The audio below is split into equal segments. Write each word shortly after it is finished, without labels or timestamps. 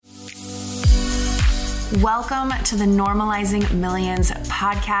Welcome to the Normalizing Millions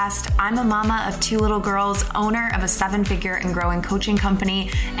podcast. I'm a mama of two little girls, owner of a 7-figure and growing coaching company,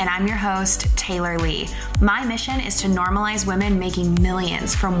 and I'm your host, Taylor Lee. My mission is to normalize women making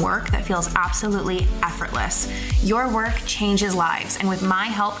millions from work that feels absolutely effortless. Your work changes lives, and with my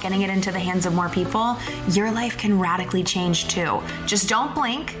help getting it into the hands of more people, your life can radically change too. Just don't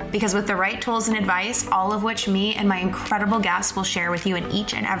blink, because with the right tools and advice, all of which me and my incredible guests will share with you in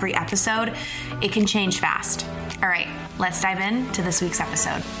each and every episode, it can change fast. All right, let's dive into this week's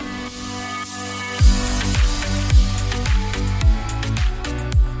episode.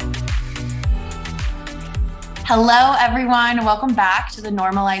 Hello, everyone. Welcome back to the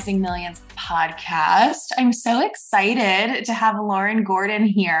Normalizing Millions podcast. I'm so excited to have Lauren Gordon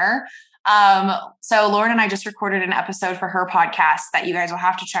here. So Lauren and I just recorded an episode for her podcast that you guys will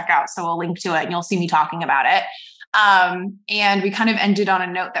have to check out. So we'll link to it and you'll see me talking about it. And we kind of ended on a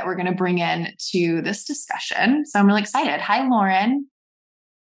note that we're going to bring in to this discussion. So I'm really excited. Hi, Lauren.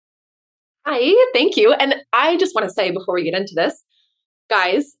 Hi, thank you. And I just want to say before we get into this,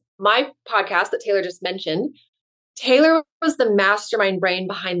 guys, my podcast that Taylor just mentioned, Taylor was the mastermind brain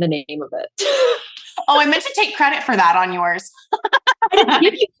behind the name of it. Oh, I meant to take credit for that on yours.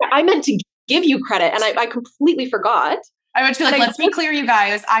 I meant to give you credit and I completely forgot. I would be like, let's be clear, you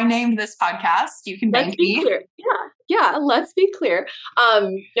guys. I named this podcast. You can thank me. Yeah. Let's be clear.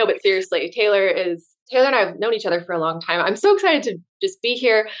 No, but seriously, Taylor and I have known each other for a long time. I'm so excited to just be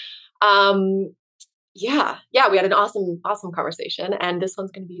here. We had an awesome conversation, and this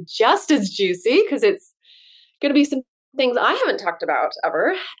one's going to be just as juicy because it's going to be some things I haven't talked about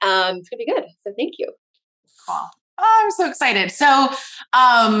ever. It's going to be good. So thank you. Cool. Oh, I'm so excited. So,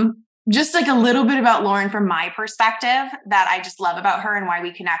 just like a little bit about Lauren from my perspective that I just love about her and why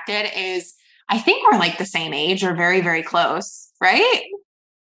we connected is I think we're like the same age or very, very close, right?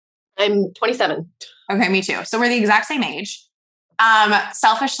 I'm 27. Okay, me too. So we're the exact same age.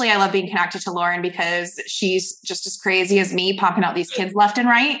 Selfishly, I love being connected to Lauren because she's just as crazy as me, pumping out these kids left and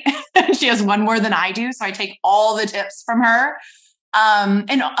right. She has one more than I do. So I take all the tips from her.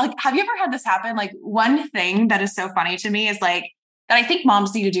 And like, have you ever had this happen? Like one thing that is so funny to me is like, that I think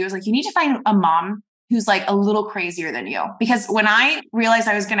moms need to do is like, you need to find a mom who's like a little crazier than you. Because when I realized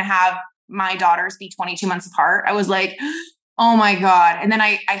I was going to have my daughters be 22 months apart, I was like, oh my God. And then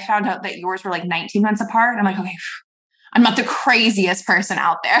I found out that yours were like 19 months apart. And I'm like, okay, I'm not the craziest person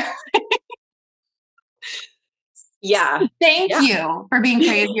out there. Yeah. Thank you for being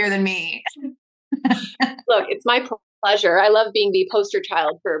crazier than me. Look, it's my pleasure. I love being the poster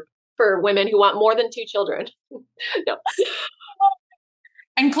child for women who want more than 2 children. No.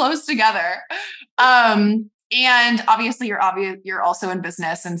 And close together. And obviously you're also in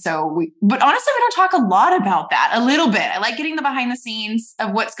business. And so but honestly, we don't talk a lot about that. A little bit. I like getting the behind the scenes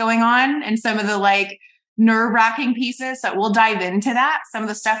of what's going on and some of the like nerve-wracking pieces. So we'll dive into that. Some of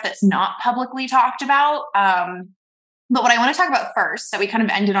the stuff that's not publicly talked about. But what I want to talk about first that we kind of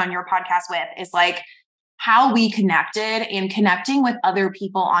ended on your podcast with is like how we connected and connecting with other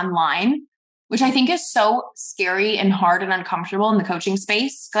people online, which I think is so scary and hard and uncomfortable in the coaching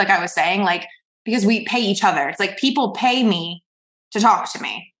space. Like I was saying, like, because we pay each other. It's like people pay me to talk to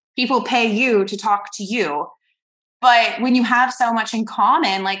me. People pay you to talk to you. But when you have so much in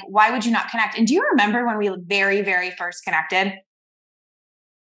common, like, why would you not connect? And do you remember when we very, very first connected?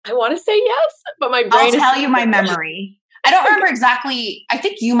 I want to say yes, but my brain I'll tell you my memory. I don't remember exactly. I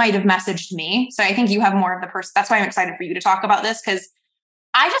think you might have messaged me. So I think you have more of the person. That's why I'm excited for you to talk about this because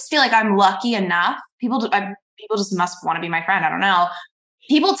I just feel like I'm lucky enough. People just must want to be my friend. I don't know.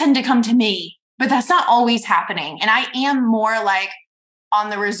 People tend to come to me, but that's not always happening. And I am more like on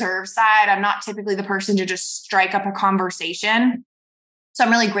the reserve side. I'm not typically the person to just strike up a conversation. So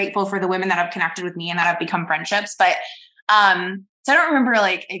I'm really grateful for the women that have connected with me and that have become friendships. But so I don't remember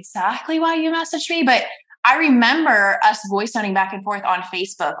like exactly why you messaged me, but I remember us voice noting back and forth on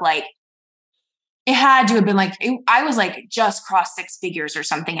Facebook, like, it had to have been like, I was like just crossed 6 figures or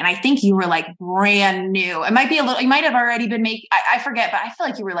something. And I think you were like brand new. It might be you might have already been I forget, but I feel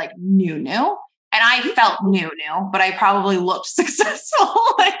like you were like new. And I felt new, but I probably looked successful.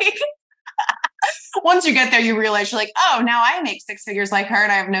 Like once you get there, you realize you're like, oh, now I make 6 figures like her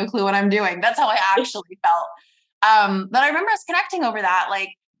and I have no clue what I'm doing. That's how I actually felt. But I remember us connecting over that, like,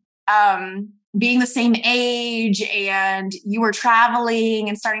 being the same age and you were traveling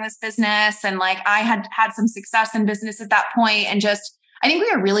and starting this business. And like, I had some success in business at that point. And just, I think we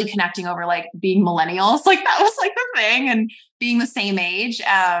were really connecting over like being millennials. Like that was like the thing and being the same age.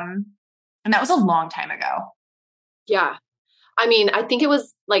 And that was a long time ago. Yeah. I mean, I think it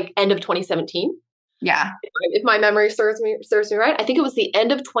was like end of 2017. Yeah. If my memory serves me right. I think it was the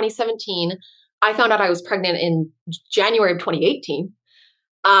end of 2017. I found out I was pregnant in January of 2018.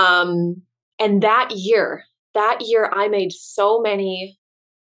 And that year I made so many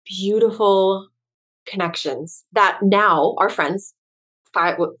beautiful connections that now are friends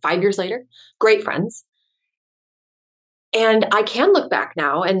 5 years later, great friends. And I can look back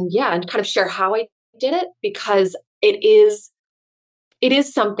now and kind of share how I did it, because it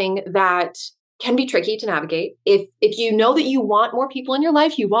is something that can be tricky to navigate. If you know that you want more people in your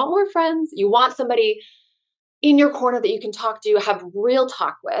life, you want more friends, you want somebody in your corner that you can talk to, have real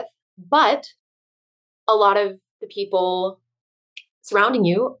talk with, but a lot of the people surrounding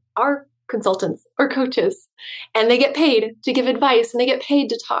you are consultants or coaches, and they get paid to give advice and they get paid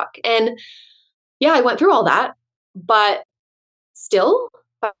to talk. And I went through all that, but still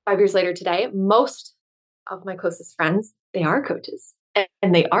 5 years later today, most of my closest friends, they are coaches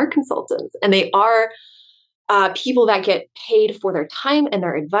and they are consultants and they are people that get paid for their time and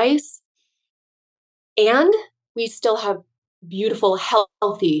their advice. And we still have beautiful,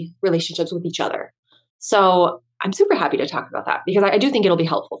 healthy relationships with each other. So I'm super happy to talk about that, because I do think it'll be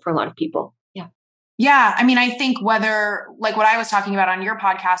helpful for a lot of people. Yeah. Yeah. I mean, I think whether, like what I was talking about on your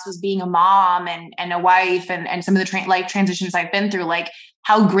podcast was being a mom and a wife and some of the life transitions I've been through, like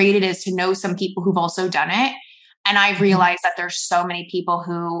how great it is to know some people who've also done it. And I've realized that there's so many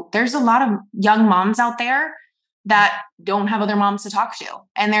people there's a lot of young moms out there that don't have other moms to talk to.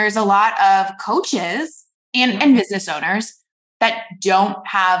 And there's a lot of coaches and business owners that don't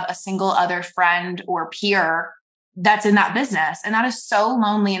have a single other friend or peer that's in that business. And that is so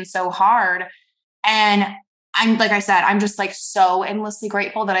lonely and so hard. And I'm, like I said, I'm just like so endlessly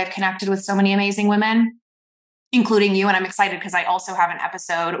grateful that I've connected with so many amazing women, including you. And I'm excited because I also have an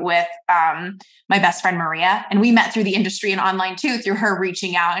episode with my best friend, Maria. And we met through the industry and online too, through her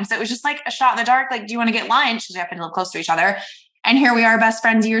reaching out. And so it was just like a shot in the dark. Like, do you want to get lunch? Because we happen to live close to each other. And here we are, best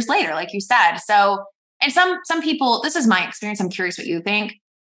friends years later, like you said. So, and some people, this is my experience. I'm curious what you think.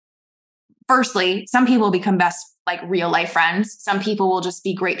 Firstly, some people become best, like real life friends. Some people will just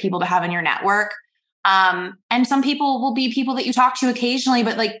be great people to have in your network. And some people will be people that you talk to occasionally,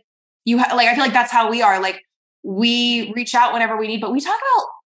 but like I feel like that's how we are. Like we reach out whenever we need, but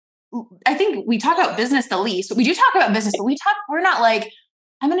I think we talk about business the least, but we do talk about business, but we're not like,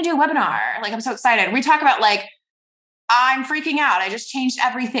 I'm going to do a webinar. Like, I'm so excited. We talk about like, I'm freaking out. I just changed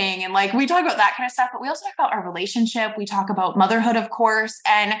everything. And like, we talk about that kind of stuff, but we also talk about our relationship. We talk about motherhood, of course.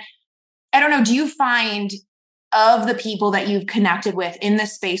 And I don't know, do you find of the people that you've connected with in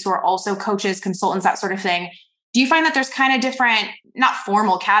this space who are also coaches, consultants, that sort of thing, do you find that there's kind of different, not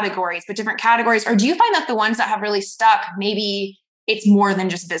formal categories, but different categories? Or do you find that the ones that have really stuck, maybe it's more than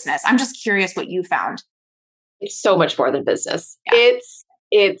just business? I'm just curious what you found. It's so much more than business. Yeah.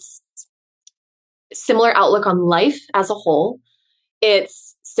 It's similar outlook on life as a whole.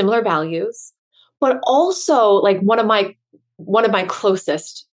 It's similar values, but also like one of my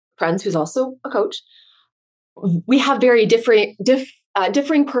closest friends who's also a coach, we have very differing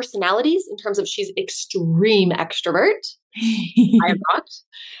personalities in terms of she's extreme extrovert. I am not,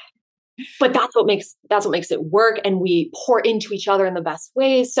 but that's what makes it work. And we pour into each other in the best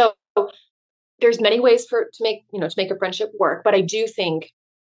ways. So there's many ways to make a friendship work, but I do think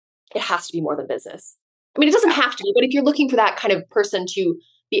it has to be more than business. I mean, it doesn't have to be, but if you're looking for that kind of person to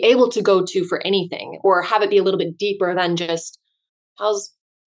be able to go to for anything, or have it be a little bit deeper than just how's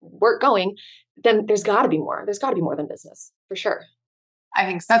work going, then there's got to be more. There's got to be more than business, for sure. I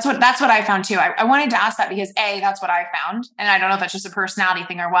think so. That's what I found too. I wanted to ask that because A, that's what I found. And I don't know if that's just a personality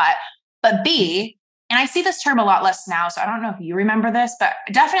thing or what, but B, and I see this term a lot less now. So I don't know if you remember this, but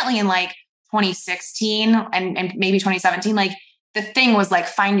definitely in like 2016 and maybe 2017, like the thing was like,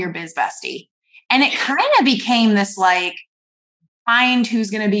 find your biz bestie. And it kind of became this like, find who's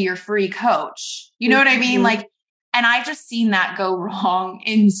going to be your free coach. You know what I mean? Like, and I've just seen that go wrong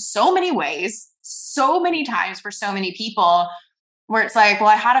in so many ways, so many times for so many people, where it's like, well,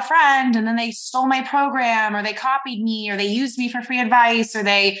 I had a friend and then they stole my program, or they copied me, or they used me for free advice, or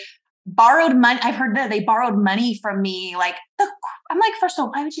they borrowed money. I've heard that they borrowed money from me. Like, I'm like, first of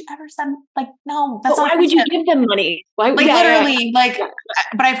all, why would you ever send, like, no, that's not. Why would you give them money? Why? Like literally, like,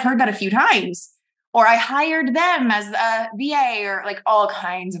 but I've heard that a few times. Or I hired them as a VA, or like all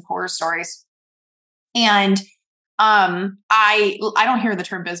kinds of horror stories. And I don't hear the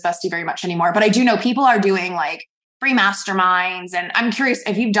term biz bestie very much anymore, but I do know people are doing like free masterminds. And I'm curious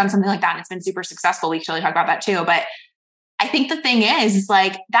if you've done something like that and it's been super successful. We can totally talk about that too. But I think the thing is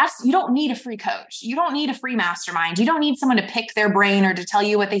like, you don't need a free coach. You don't need a free mastermind. You don't need someone to pick their brain or to tell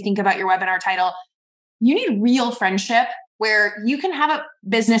you what they think about your webinar title. You need real friendship where you can have a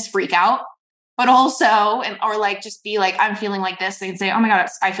business freak out, but also, or like, just be like, I'm feeling like this. They'd say, oh my God,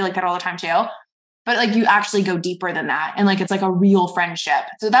 I feel like that all the time too. but like you actually go deeper than that. And like, it's like a real friendship.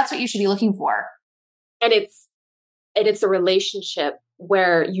 So that's what you should be looking for. And it's a relationship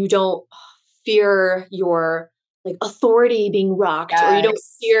where you don't fear your like authority being rocked, or you don't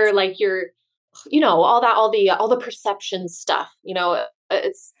fear like your, all the perception stuff,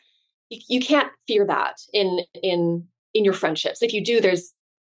 it's, you can't fear that in your friendships. If you do, there's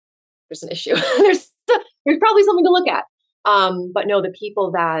an issue. there's probably something to look at. But no, the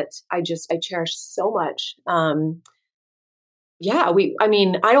people that I cherish so much. I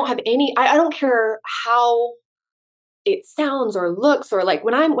don't have I don't care how it sounds or looks, or like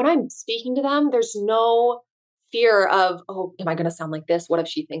when I'm speaking to them, there's no fear of, oh, am I going to sound like this? What if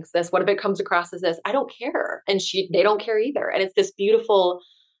she thinks this? What if it comes across as this? I don't care. And they don't care either. And it's this beautiful,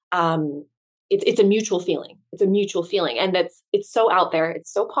 it's a mutual feeling. It's a mutual feeling. And it's so out there.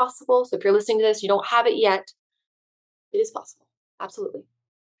 It's so possible. So if you're listening to this, you don't have it yet, it is possible. Absolutely.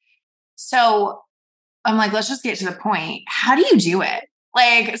 So I'm like, let's just get to the point. How do you do it?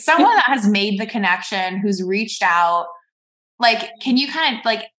 Like someone that has made the connection, who's reached out, like, can you kind of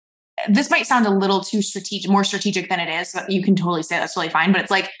like, this might sound a little too more strategic than it is, but you can totally say that's totally fine. But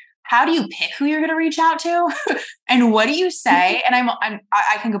it's like, how do you pick who you're going to reach out to? And what do you say? And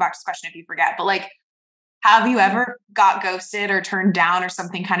I can go back to this question if you forget, but like, have you ever got ghosted or turned down or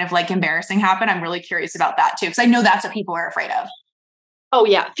something kind of like embarrassing happen? I'm really curious about that too. Cause I know that's what people are afraid of. Oh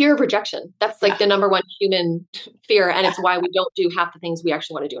yeah. Fear of rejection. That's like the number one human fear. And it's why we don't do half the things we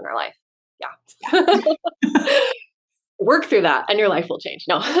actually want to do in our life. Yeah. Work through that and your life will change.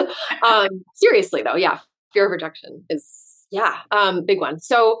 No, seriously though. Yeah. Fear of rejection is big one.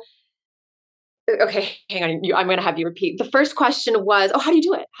 So, okay, hang on. I'm going to have you repeat. The first question was, how do you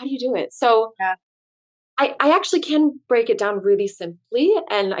do it? How do you do it? So I actually can break it down really simply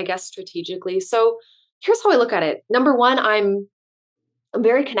and I guess strategically. So here's how I look at it. Number one, I'm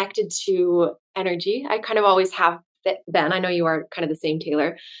very connected to energy. I kind of always have been. I know you are kind of the same,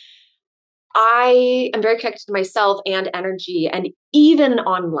 Taylor. I am very connected to myself and energy, and even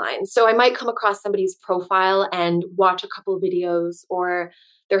online. So I might come across somebody's profile and watch a couple of videos or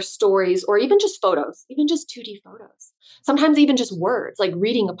their stories, or even just photos, even just 2D photos. Sometimes even just words, like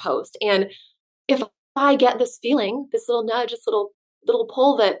reading a post. And if I get this feeling, this little nudge, this little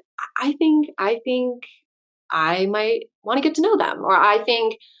pull that I think I might want to get to know them, or I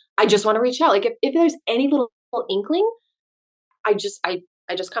think I just want to reach out. Like if there's any little inkling, I just kind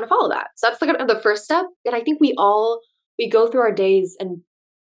of follow that. So that's the first step. And I think we go through our days, and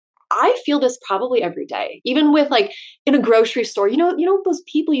I feel this probably every day, even with like in a grocery store, those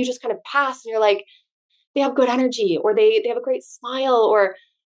people you just kind of pass and you're like, they have good energy, or they have a great smile, or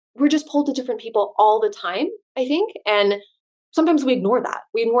we're just pulled to different people all the time, I think. And sometimes we ignore that.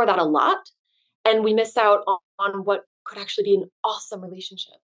 We ignore that a lot. And we miss out on what could actually be an awesome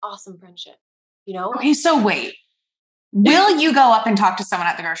relationship, awesome friendship, Okay, so wait. Will you go up and talk to someone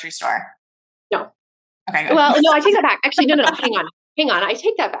at the grocery store? No. Okay, good. Well, no, I take that back. Actually, no. Hang on. I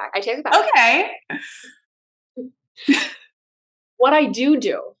take that back. Okay. What I do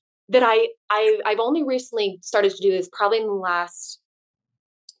that I've only recently started to do this, probably in the last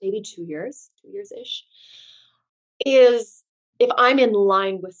maybe 2 years-ish, is if I'm in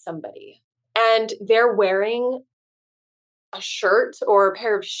line with somebody and they're wearing a shirt or a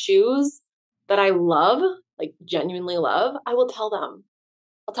pair of shoes that I love, like genuinely love, I will tell them.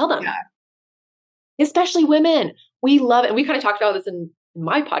 I'll tell them. Yeah. Especially women. We love it. And we kind of talked about this in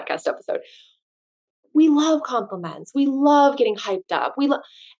my podcast episode. We love compliments. We love getting hyped up.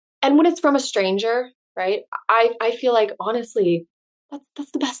 And when it's from a stranger, right? I feel like, honestly,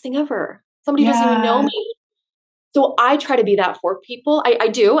 that's the best thing ever. Somebody doesn't even know me. So I try to be that for people. I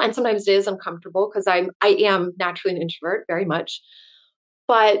do. And sometimes it is uncomfortable because I am naturally an introvert, very much.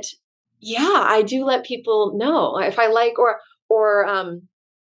 But yeah, I do let people know if I like, or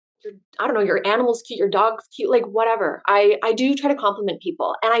I don't know, your animal's cute, your dog's cute, like whatever. I do try to compliment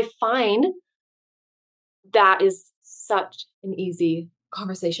people. And I find that is such an easy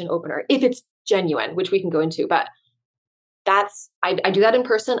conversation opener if it's genuine, which we can go into. But I do that in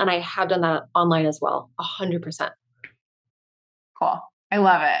person, and I have done that online as well. 100%. Cool. I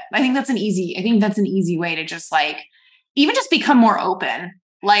love it. I think that's an easy way to just like, even just become more open.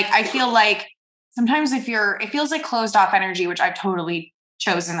 Like, I feel like sometimes it feels like closed off energy, which I've totally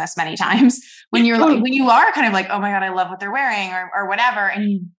chosen this many times, when you are kind of like, oh my God, I love what they're wearing or whatever. And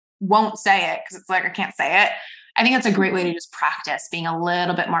you won't say it because it's like, I can't say it. I think that's a great way to just practice being a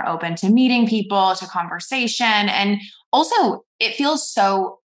little bit more open to meeting people, to conversation. And also it feels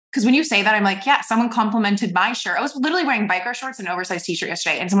so, because when you say that, I'm like, yeah, someone complimented my shirt. I was literally wearing biker shorts and an oversized t-shirt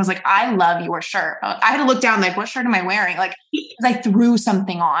yesterday. And someone was like, I love your shirt. I had to look down, like, what shirt am I wearing? Like, because I threw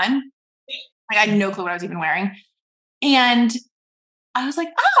something on. Like I had no clue what I was even wearing. And I was like,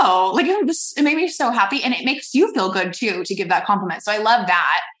 oh, like it made me so happy. And it makes you feel good too, to give that compliment. So I love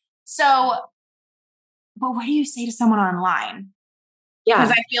that. So, but what do you say to someone online? Yeah.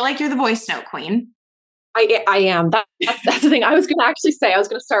 Because I feel like you're the voice note queen. I am. That's the thing I was going to actually say. I was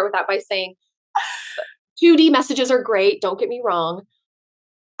going to start with that by saying 2D messages are great. Don't get me wrong.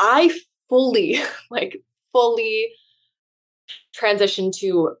 I fully transitioned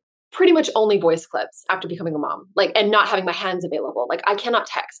to pretty much only voice clips after becoming a mom, like, and not having my hands available. Like I cannot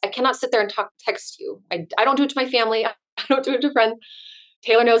text. I cannot sit there and text you. I don't do it to my family. I don't do it to friends.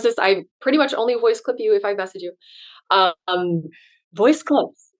 Taylor knows this. I pretty much only voice clip you if I message you. Voice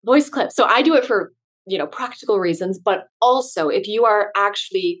clips. So I do it for, practical reasons, but also if you are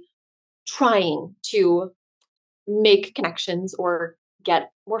actually trying to make connections or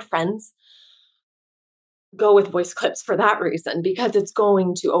get more friends, go with voice clips for that reason, because it's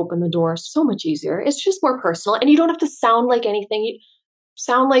going to open the door so much easier. It's just more personal, and you don't have to sound like anything. You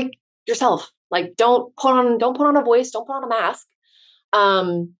sound like yourself. Like don't put on a voice, don't put on a mask.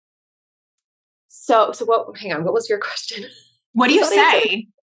 So what, hang on, what was your question? What do you say?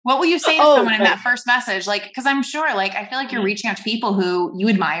 What will you say to someone in that first message? Like, because I'm sure, like, I feel like you're reaching out to people who you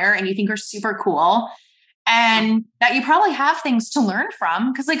admire and you think are super cool, and that you probably have things to learn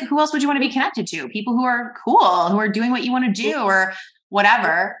from. Because, like, who else would you want to be connected to? People who are cool, who are doing what you want to do, or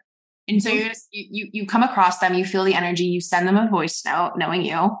whatever. And so you come across them, you feel the energy, you send them a voice note, knowing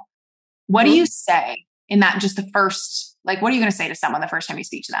you. What do you say in that? Just the first, like, what are you going to say to someone the first time you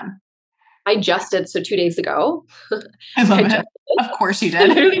speak to them? I just did. So 2 days ago. I love it. Of course you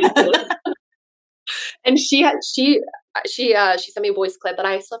did. And she sent me a voice clip that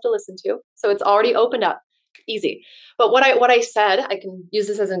I still have to listen to. So it's already opened up. Easy. But what I said, I can use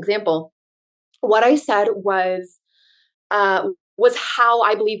this as an example. What I said was how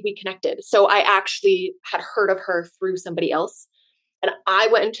I believe we connected. So I actually had heard of her through somebody else, and I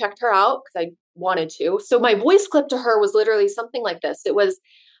went and checked her out because I wanted to. So my voice clip to her was literally something like this. It was,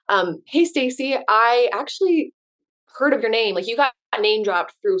 hey, Stacey, I actually heard of your name. Like you got name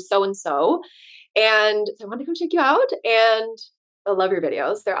dropped through so-and-so. And so I want to come check you out. And I love your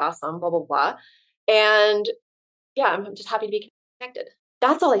videos. They're awesome, blah, blah, blah. And yeah, I'm just happy to be connected.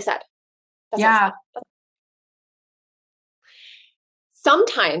 That's all I said.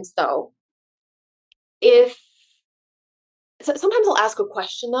 Sometimes though, sometimes I'll ask a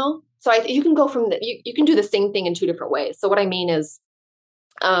question though. So you can go from you can do the same thing in two different ways. So what I mean is,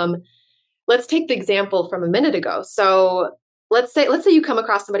 let's take the example from a minute ago. So let's say you come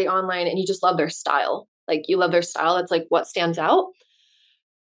across somebody online and you just love their style. Like you love their style. That's like what stands out.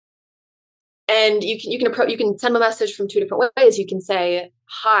 And you can send a message from two different ways. You can say,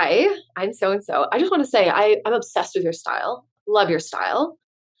 hi, I'm so-and-so. I just want to say I'm obsessed with your style. Love your style.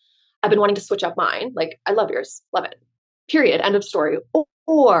 I've been wanting to switch up mine. Like I love yours. Love it. Period. End of story.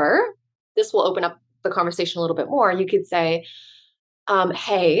 Or this will open up the conversation a little bit more. You could say,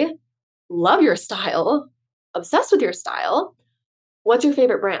 hey, love your style. Obsessed with your style. What's your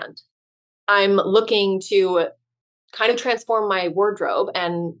favorite brand? I'm looking to kind of transform my wardrobe,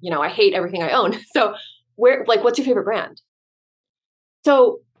 and I hate everything I own. So what's your favorite brand?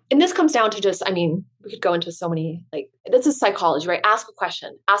 So, and this comes down to just, we could go into so many, this is psychology, right? Ask a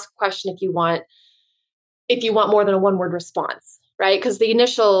question if you want more than a one-word response, right? Because the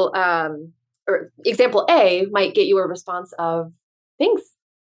initial, or example A might get you a response of thanks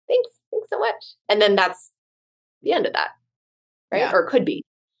so much. And then that's the end of that, right? Yeah. Or it could be.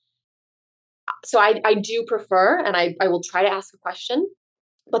 So I do prefer, and I will try to ask a question,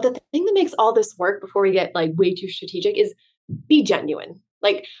 but the thing that makes all this work before we get way too strategic is be genuine.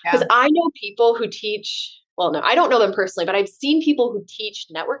 Because I know people who teach, well, no, I don't know them personally, but I've seen people who teach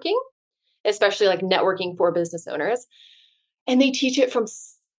networking, especially networking for business owners. And they teach it from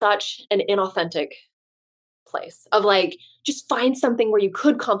such an inauthentic place of just find something where you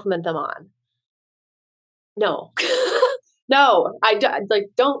could compliment them on. No. No, I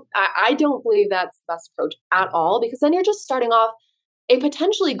don't believe that's the best approach at all, because then you're just starting off a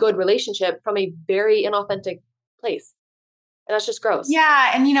potentially good relationship from a very inauthentic place. And that's just gross.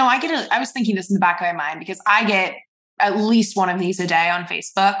 Yeah. And I was thinking this in the back of my mind, because I get at least one of these a day on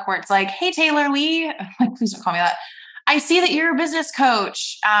Facebook where it's like, hey, Taylor Lee, I'm like, please don't call me that. I see that you're a business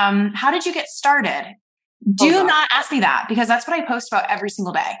coach. How did you get started? Do not ask me that, because that's what I post about every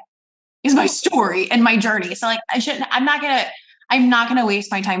single day. Is my story and my journey. So I'm not going to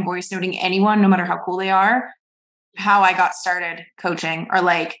waste my time voice noting anyone, no matter how cool they are, how I got started coaching or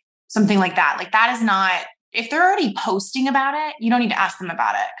something like that. That is not, if they're already posting about it, you don't need to ask them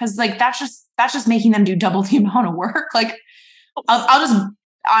about it. Cause that's just making them do double the amount of work. I'll just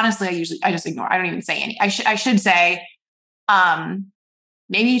honestly, I just ignore. I don't even say any. I should say,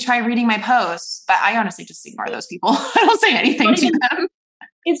 maybe try reading my posts, but I honestly just ignore those people. I don't say anything to them.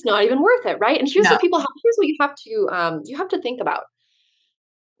 It's not even worth it, right? And here's No. here's what you have to think about.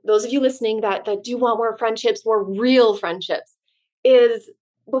 Those of you listening that do want more friendships, more real friendships, is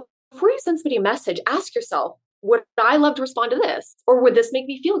before you send somebody a message, ask yourself, would I love to respond to this? Or would this make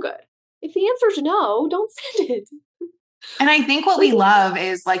me feel good? If the answer is no, don't send it. And I think what we love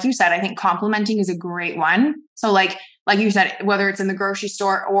is, like you said, I think complimenting is a great one. So like you said, whether it's in the grocery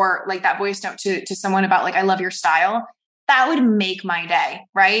store or like that voice note to someone about like, I love your style, that would make my day,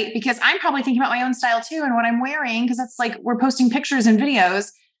 right? Because I'm probably thinking about my own style too and what I'm wearing, because that's like, we're posting pictures and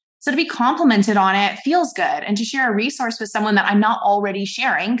videos. So to be complimented on it feels good. And to share a resource with someone that I'm not already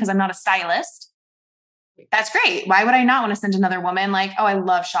sharing because I'm not a stylist, that's great. Why would I not want to send another woman like, oh, I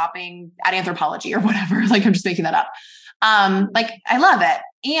love shopping at Anthropologie or whatever. Like, I'm just making that up. Like, I love it.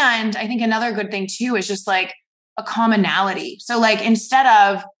 And I think another good thing too is just like a commonality. So like, instead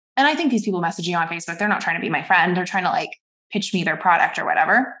of, and I think these people messaging on Facebook, they're not trying to be my friend. They're trying to like pitch me their product or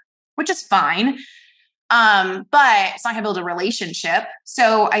whatever, which is fine. But it's not gonna build a relationship.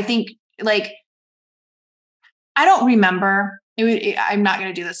 So I think like, I don't remember I'm not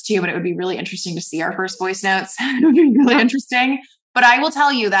going to do this to you, but it would be really interesting to see our first voice notes. It would be really interesting. But I will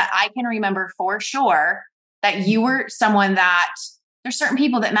tell you that I can remember for sure that you were someone that there's certain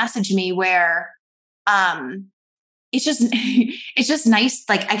people that message me where, it's just nice.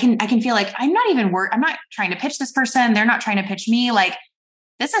 Like I can feel like I'm not trying to pitch this person. They're not trying to pitch me. Like,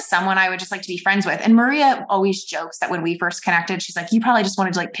 this is someone I would just like to be friends with. And Maria always jokes that when we first connected, she's like, you probably just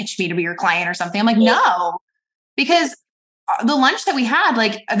wanted to like pitch me to be your client or something. I'm like, no, because the lunch that we had,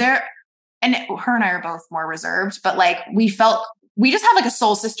 like her and I are both more reserved, but like we just have like a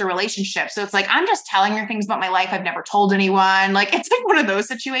soul sister relationship. So it's like, I'm just telling her things about my life I've never told anyone. Like, it's like one of those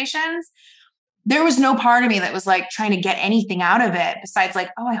situations. There was no part of me that was like trying to get anything out of it besides like,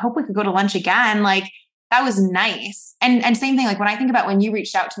 oh, I hope we could go to lunch again. Like, that was nice. And same thing, like when I think about when you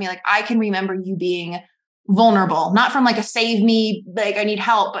reached out to me, like I can remember you being vulnerable, not from like a save me, like I need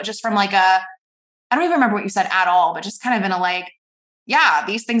help, but just from like I don't even remember what you said at all, but just kind of in a like, yeah,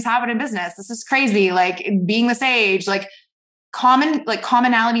 these things happen in business. This is crazy. Like being this age, like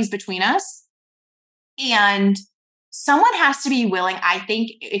commonalities between us. And someone has to be willing, I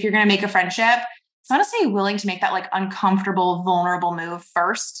think, if you're going to make a friendship, someone has to be willing to make that like uncomfortable, vulnerable move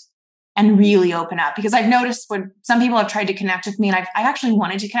first and really open up. Because I've noticed when some people have tried to connect with me and I actually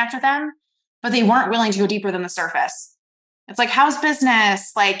wanted to connect with them, but they weren't willing to go deeper than the surface. It's like, how's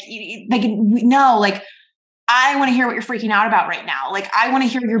business? Like, no, like, I want to hear what you're freaking out about right now. Like, I want to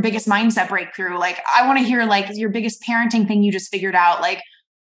hear your biggest mindset breakthrough. Like, I want to hear like your biggest parenting thing you just figured out. Like,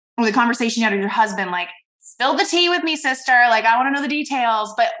 or the conversation you had with your husband, like, spill the tea with me, sister. Like, I want to know the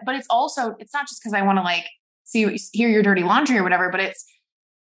details. But it's also, it's not just because I want to like hear your dirty laundry or whatever, but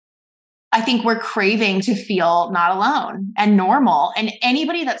I think we're craving to feel not alone and normal. And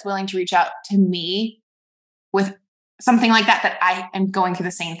anybody that's willing to reach out to me with something like that I am going through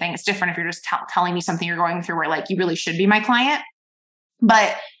the same thing. It's different if you're just telling me something you're going through where like you really should be my client.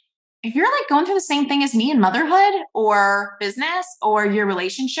 But if you're like going through the same thing as me in motherhood or business or your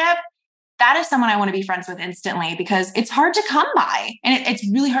relationship, that is someone I want to be friends with instantly, because it's hard to come by. And it's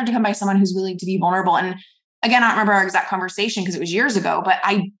really hard to come by someone who's willing to be vulnerable. And again, I don't remember our exact conversation because it was years ago, but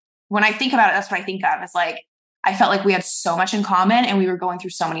when I think about it, that's what I think of. It's like, I felt like we had so much in common and we were going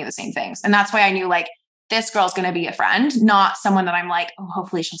through so many of the same things. And that's why I knew like, this girl's going to be a friend, not someone that I'm like, oh,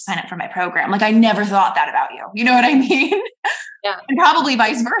 hopefully she'll sign up for my program. Like I never thought that about you. You know what I mean? Yeah. And probably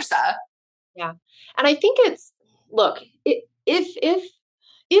vice versa. Yeah. And I think look,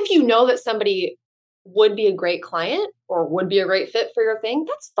 if you know that somebody would be a great client or would be a great fit for your thing,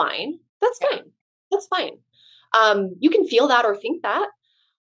 that's fine. That's fine. That's fine. You can feel that or think that,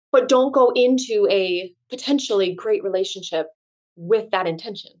 but don't go into a potentially great relationship with that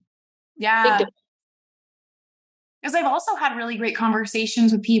intention. Yeah. Because I've also had really great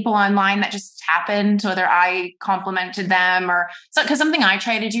conversations with people online that just happened, whether I complimented them or so. Because something I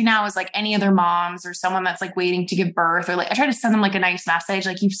try to do now is like any other moms or someone that's like waiting to give birth, or like I try to send them like a nice message,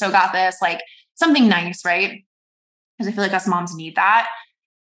 like you've so got this, like something nice, right? Because I feel like us moms need that.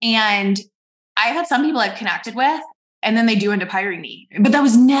 And I've had some people I've connected with, and then they do end up hiring me, but that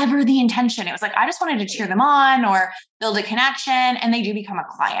was never the intention. It was like I just wanted to cheer them on or build a connection, and they do become a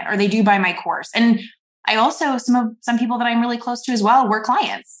client or they do buy my course. And I also, some people that I'm really close to as well were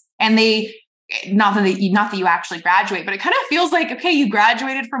clients, and not that you actually graduate, but it kind of feels like, okay, you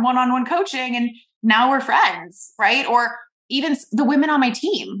graduated from one-on-one coaching and now we're friends, right? Or even the women on my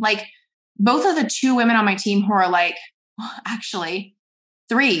team, like both of the two women on my team who are like, actually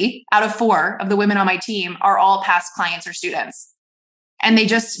 3 out of 4 of the women on my team are all past clients or students. And they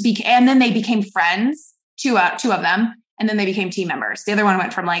just and then they became friends, two of them. And then they became team members. The other one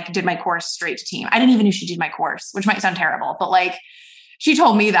went from like, did my course straight to team. I didn't even know she did my course, which might sound terrible, but like she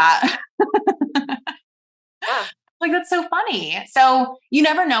told me that. Yeah. Like, that's so funny. So you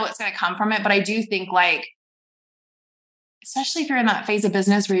never know what's going to come from it. But I do think like, especially if you're in that phase of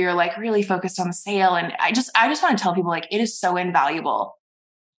business where you're like really focused on the sale. And I just want to tell people like, it is so invaluable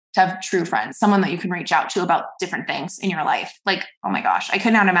to have true friends, someone that you can reach out to about different things in your life. Like, oh my gosh, I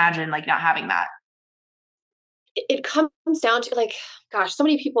could not imagine like not having that. It comes down to like, gosh, so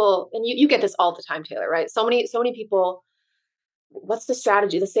many people, and you get this all the time, Taylor, right? So many people, what's the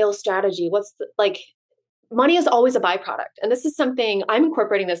strategy, the sales strategy? What's the, like, money is always a byproduct. And this is something I'm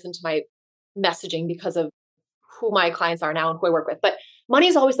incorporating this into my messaging because of who my clients are now and who I work with. But money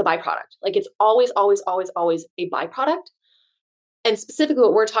is always the byproduct. Like it's always, always, always, always a byproduct. And specifically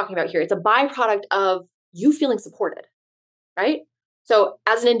what we're talking about here, it's a byproduct of you feeling supported, right? So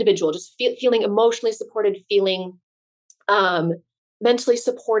as an individual, just feeling emotionally supported, feeling mentally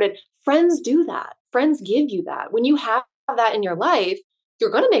supported. Friends do that. Friends give you that. When you have that in your life, you're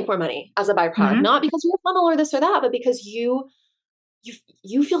going to make more money as a byproduct, not because you're a funnel or this or that, but because you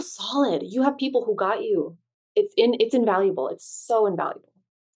feel solid. You have people who got you. It's invaluable. It's so invaluable.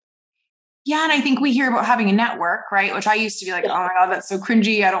 Yeah. And I think we hear about having a network, right? Which I used to be like, oh my God, that's so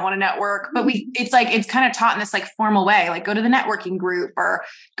cringy. I don't want to network. But it's like, it's kind of taught in this like formal way, like go to the networking group or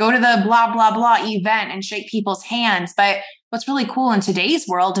go to the blah, blah, blah event and shake people's hands. But what's really cool in today's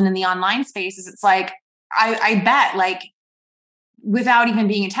world and in the online space is it's like, I bet like without even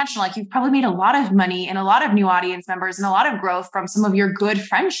being intentional, like you've probably made a lot of money and a lot of new audience members and a lot of growth from some of your good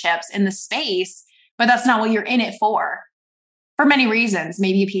friendships in the space, but that's not what you're in it for many reasons.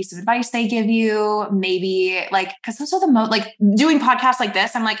 Maybe a piece of advice they give you, maybe like, cause those are the most like doing podcasts like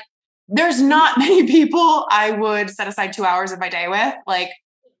this. I'm like, there's not many people I would set aside 2 hours of my day with, like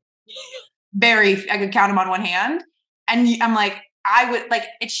I could count them on one hand. And I'm like, I would like,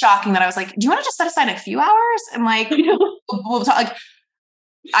 it's shocking that I was like, do you want to just set aside a few hours? And like, we'll talk, like,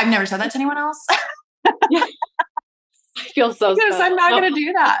 I've never said that to anyone else. Yeah. I feel so because I'm not going to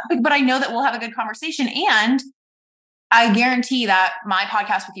do that, but I know that we'll have a good conversation. And I guarantee that my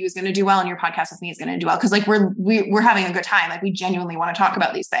podcast with you is going to do well and your podcast with me is going to do well. Cause like we're having a good time. Like we genuinely want to talk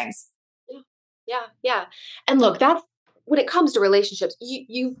about these things. Yeah. And look, that's when it comes to relationships,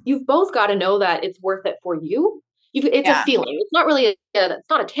 you've both got to know that it's worth it for you. It's a feeling. It's not really, it's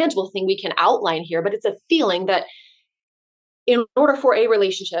not a tangible thing we can outline here, but it's a feeling that in order for a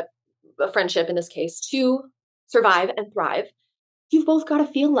relationship, a friendship in this case, to survive and thrive, you've both got to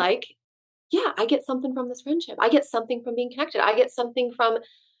feel like, yeah, I get something from this friendship. I get something from being connected. I get something from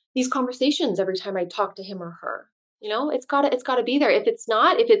these conversations every time I talk to him or her. You know, it's gotta be there. If it's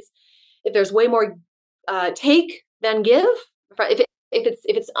not, if there's way more take than give, if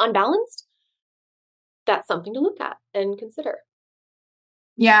it's unbalanced, that's something to look at and consider.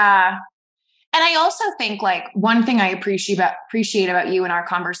 Yeah. And I also think like one thing I appreciate about you in our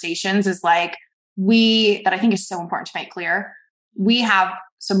conversations is like that I think is so important to make clear. We have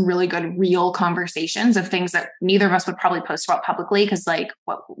some really good real conversations of things that neither of us would probably post about publicly. Cause like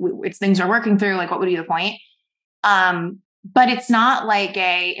it's things we're working through, like what would be the point? But it's not like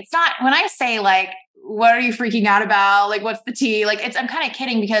it's not when I say like, what are you freaking out about? Like, what's the tea? Like I'm kind of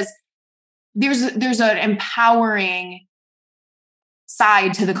kidding because there's an empowering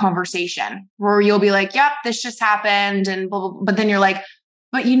side to the conversation where you'll be like, yep, this just happened. And blah, blah, blah. But then you're like,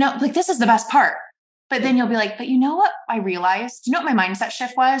 but you know, like this is the best part. But then you'll be like, but you know what I realized? You know what my mindset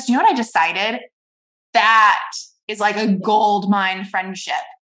shift was? You know what I decided? That is like a gold mine friendship.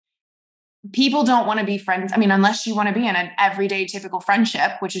 People don't want to be friends. I mean, unless you want to be in an everyday typical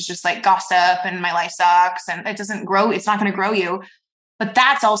friendship, which is just like gossip and my life sucks and it doesn't grow. It's not going to grow you. But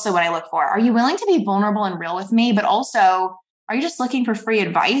that's also what I look for. Are you willing to be vulnerable and real with me? But also, are you just looking for free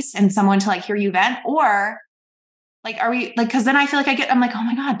advice and someone to like hear you vent? Or like, are we like, cause then I feel like I'm like, oh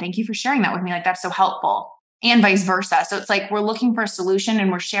my God, thank you for sharing that with me. Like, that's so helpful and vice versa. So it's like, we're looking for a solution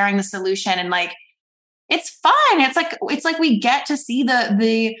and we're sharing the solution and like, it's fun. It's like we get to see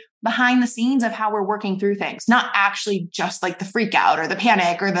the behind the scenes of how we're working through things, not actually just like the freak out or the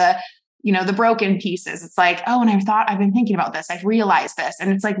panic or the, you know, the broken pieces. It's like, oh, and I've been thinking about this. I've realized this.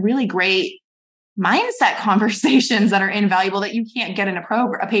 And it's like really great mindset conversations that are invaluable that you can't get in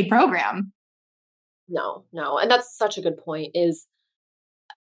a paid program. No. And that's such a good point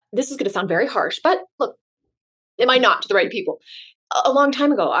this is going to sound very harsh, but look, it might not to the right people. A long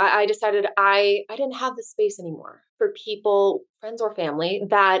time ago, I decided I didn't have the space anymore for people, friends or family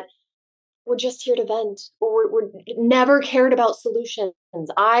that we're just here to vent, or we're never cared about solutions.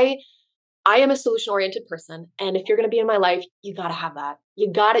 I am a solution oriented person. And if you're going to be in my life, you got to have that.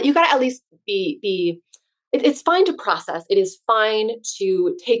 You got to at least it's fine to process. It is fine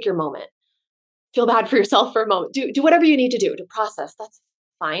to take your moment, feel bad for yourself for a moment, do whatever you need to do to process. That's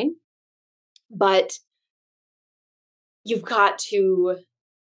fine. But you've got to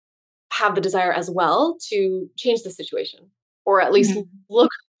have the desire as well to change the situation, or at least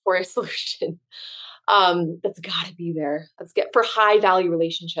look for a solution. That's got to be there. Let's get for high value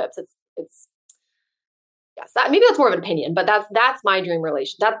relationships. It's yes, maybe that's more of an opinion, but that's my dream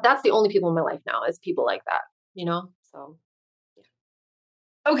relation. That's the only people in my life now is people like that, So yeah.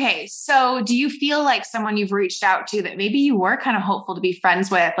 Okay, so do you feel like someone you've reached out to that maybe you were kind of hopeful to be friends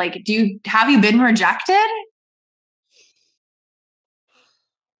with? Like, have you been rejected?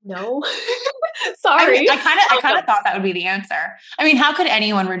 No. Sorry. I kind of thought that would be the answer. I mean, how could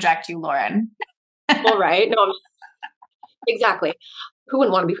anyone reject you, Lauren? Well, right. No, exactly. Who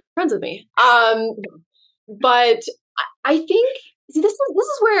wouldn't want to be friends with me? But I think, see, this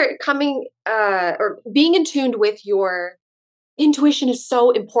is where coming, or being in tune with your intuition is so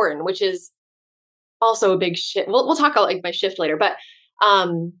important, which is also a big shift. We'll talk about like my shift later, but,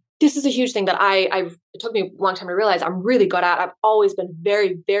 this is a huge thing that it took me a long time to realize I'm really good at. I've always been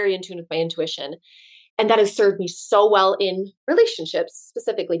very, very in tune with my intuition. And that has served me so well in relationships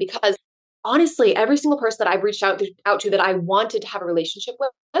specifically, because honestly, every single person that I've reached out to that I wanted to have a relationship with,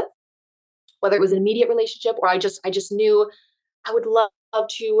 whether it was an immediate relationship or I just knew I would love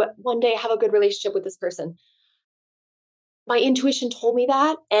to one day have a good relationship with this person. My intuition told me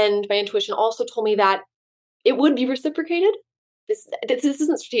that. And my intuition also told me that it would be reciprocated. This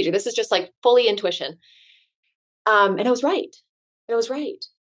isn't strategic. This is just like fully intuition. And I was right.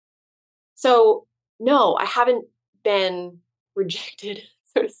 So no, I haven't been rejected,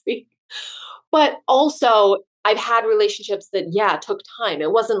 so to speak. But also I've had relationships that, took time.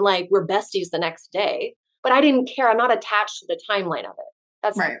 It wasn't like we're besties the next day, but I didn't care. I'm not attached to the timeline of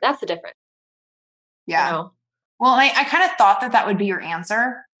it. That's the difference. Yeah. Well, I kind of thought that would be your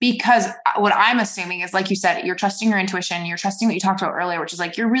answer, because what I'm assuming is, like you said, you're trusting your intuition. You're trusting what you talked about earlier, which is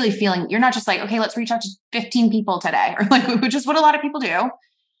like, you're really feeling, you're not just like, okay, let's reach out to 15 people today, or like, which is what a lot of people do.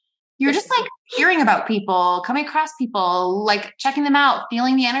 You're just like hearing about people, coming across people, like checking them out,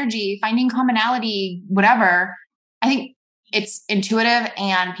 feeling the energy, finding commonality, whatever. I think it's intuitive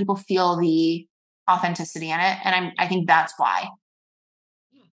and people feel the authenticity in it. And I think that's why.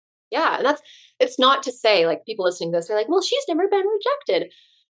 Yeah. And it's not to say, like, people listening to this are like, well, she's never been rejected.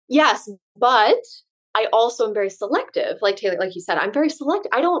 Yes, but I also am very selective. Like Taylor, like you said, I'm very selective.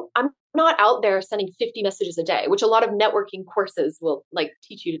 I'm not out there sending 50 messages a day, which a lot of networking courses will like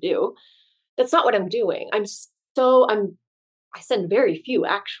teach you to do. That's not what I'm doing. I send very few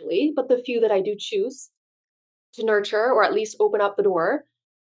actually, but the few that I do choose to nurture or at least open up the door,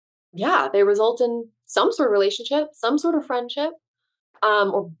 they result in some sort of relationship, some sort of friendship,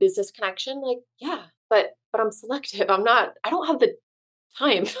 or business connection. Like, but I'm selective. I don't have the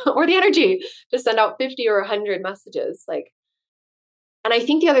time or the energy to send out 50 or 100 messages. Like, and I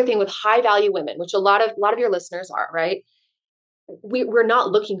think the other thing with high value women, which a lot of your listeners are, right? We're not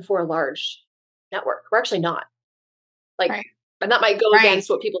looking for a large network. We're actually not. Like, right. And that might go against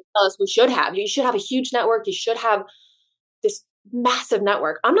what people tell us we should have. You should have a huge network. You should have this massive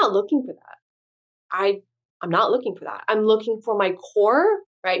network. I'm not looking for that. I'm not looking for that. I'm looking for my core,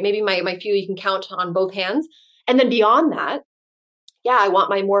 right? Maybe my few you can count on both hands. And then beyond that, I want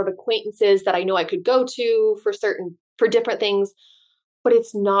my more of acquaintances that I know I could go to for different things, but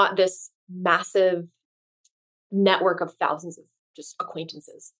it's not this massive network of thousands of just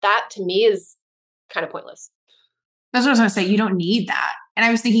acquaintances. That to me is kind of pointless. That's what I was going to say. You don't need that. And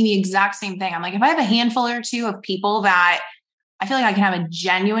I was thinking the exact same thing. I'm like, if I have a handful or two of people that I feel like I can have a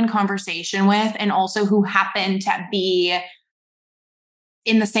genuine conversation with, and also who happen to be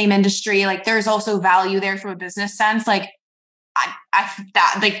in the same industry, like there's also value there from a business sense. Like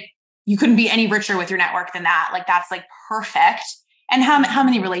you couldn't be any richer with your network than that. Like that's like perfect. And how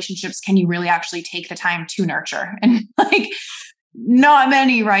many relationships can you really actually take the time to nurture? And like not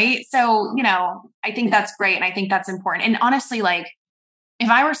many, right? So, I think that's great. And I think that's important. And honestly, like if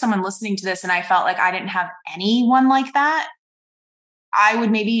I were someone listening to this and I felt like I didn't have anyone like that, I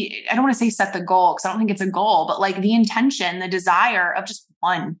would maybe, I don't want to say set the goal, because I don't think it's a goal, but like the intention, the desire of just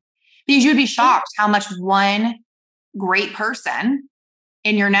one, because you'd be shocked how much one great person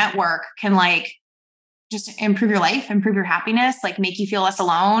in your network can like just improve your life, improve your happiness, like make you feel less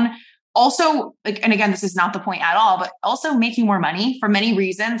alone. Also, like, and again, this is not the point at all, but also make you more money for many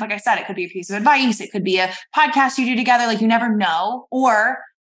reasons. Like I said, it could be a piece of advice. It could be a podcast you do together. Like you never know. Or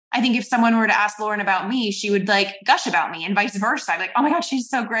I think if someone were to ask Lauren about me, she would like gush about me and vice versa. I'd be like, oh my God, she's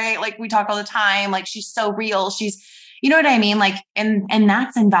so great. Like we talk all the time. Like she's so real. She's, you know what I mean? Like, and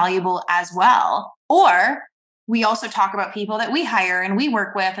that's invaluable as well. Or we also talk about people that we hire and we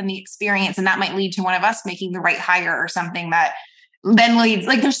work with and the experience, and that might lead to one of us making the right hire or something that then leads,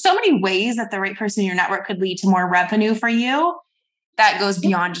 like there's so many ways that the right person in your network could lead to more revenue for you. That goes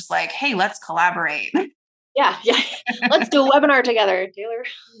beyond just like, hey, let's collaborate. Yeah. Let's do a webinar together, Taylor.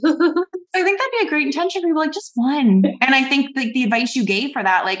 I think that'd be a great intention for people, like just one. And I think like the advice you gave for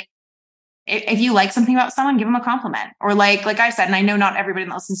that, like if you like something about someone, give them a compliment. Or like I said, and I know not everybody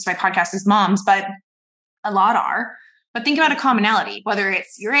that listens to my podcast is moms, but a lot are. But think about a commonality, whether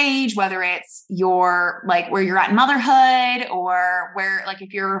it's your age, whether it's your like where you're at in motherhood, or where like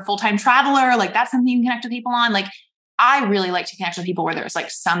if you're a full-time traveler, like that's something you can connect with people on. Like I really like to connect with people where there's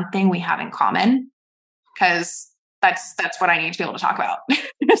like something we have in common, because that's what I need to be able to talk about.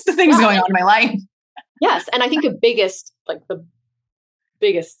 Just the things going on in my life. Yes. And I think one of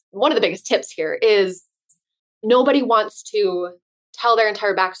the biggest tips here is nobody wants to tell their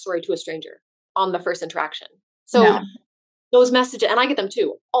entire backstory to a stranger on the first interaction. So those messages, and I get them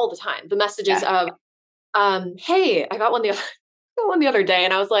too all the time, the messages of, hey, I got one the other day,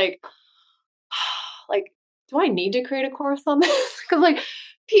 and I was like, do I need to create a course on this? Because like,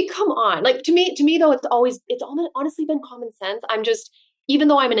 Pete, come on. Like to me though, it's honestly been common sense. I'm just, even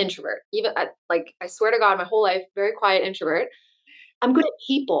though I'm an introvert, I swear to God, my whole life, very quiet introvert, I'm good at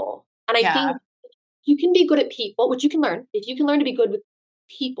people. And I think you can be good at people, which you can learn. If you can learn to be good with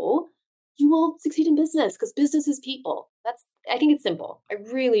people, you will succeed in business, because business is people. I think it's simple. I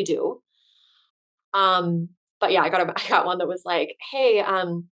really do. But yeah, I got one that was like, hey,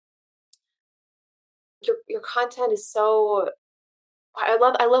 your content is so, I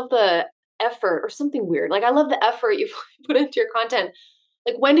love the effort, or something weird. Like I love the effort you put into your content.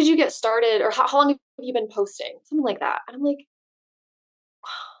 Like when did you get started, or how long have you been posting? Something like that. And I'm like,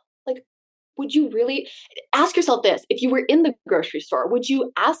 would you really ask yourself this? If you were in the grocery store, would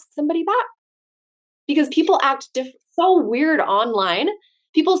you ask somebody that? Because people act so weird online.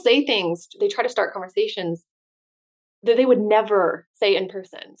 People say things, they try to start conversations that they would never say in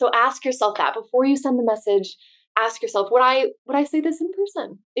person. So ask yourself that before you send the message. Ask yourself, would I say this in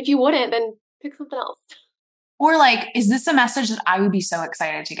person? If you wouldn't, then pick something else. Or like, is this a message that I would be so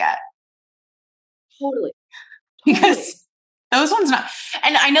excited to get? Totally. Because those ones not,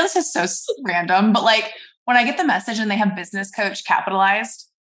 and I know this is so random, but like when I get the message and they have business coach capitalized,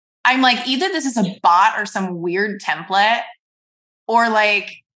 I'm like, either this is a bot or some weird template, or like,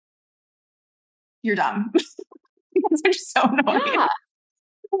 you're dumb. They're so annoying. Yeah.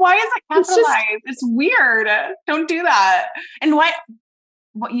 Why is it capitalized? It's weird. Don't do that. And why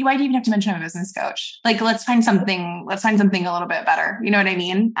do you even have to mention I'm a business coach? Like, let's find something a little bit better. You know what I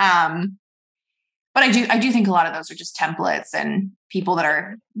mean? But I do think a lot of those are just templates, and people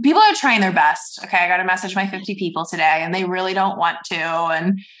are trying their best. Okay, I got to message my 50 people today and they really don't want to.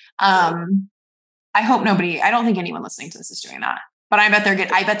 And I don't think anyone listening to this is doing that, but I bet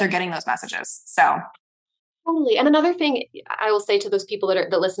they're getting those messages. So totally. And another thing I will say to those people that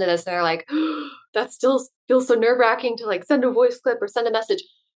listen to this, and they're like, oh, that still feels so nerve-wracking to like send a voice clip or send a message.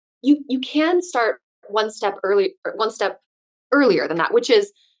 You can start one step earlier than that, which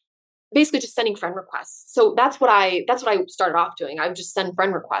is basically just sending friend requests. So that's what I started off doing. I would just send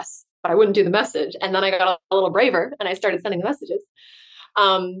friend requests, but I wouldn't do the message. And then I got a little braver and I started sending the messages.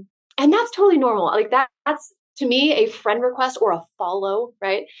 And that's totally normal. Like that's to me, a friend request or a follow,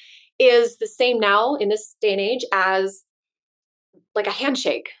 right, is the same now in this day and age as like a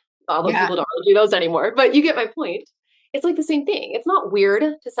handshake. Although people don't really do those anymore, but you get my point. It's like the same thing. It's not weird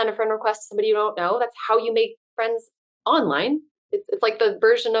to send a friend request to somebody you don't know. That's how you make friends online. It's like the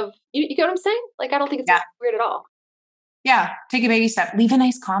version of, you get what I'm saying? Like, I don't think it's weird at all. Yeah. Take a baby step. Leave a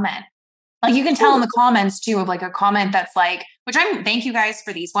nice comment. Like you can tell in the comments too, of like a comment that's like, thank you guys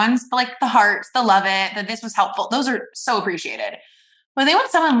for these ones, but like the hearts, the love it, that this was helpful. Those are so appreciated. But then when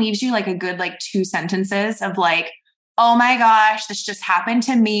someone leaves you like a good, like 2 sentences of like, oh my gosh, this just happened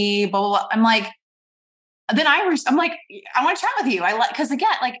to me, blah, blah, blah. I'm like, I'm like, I want to chat with you. Cause again,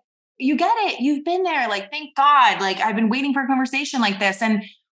 like, you get it. You've been there. Like, thank God. Like, I've been waiting for a conversation like this. And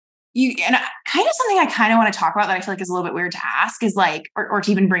kind of something I kind of want to talk about that I feel like is a little bit weird to ask is like, or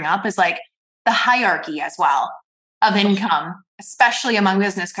to even bring up is like the hierarchy as well of income, especially among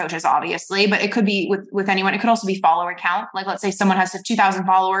business coaches, obviously, but it could be with anyone. It could also be follower count. Like, let's say someone has 2,000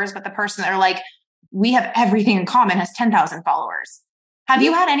 followers, but the person that are like, we have everything in common has 10,000 followers. Have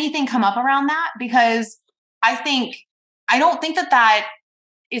you had anything come up around that? Because I don't think that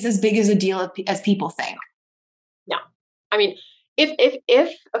is as big as a deal as people think. No, I mean,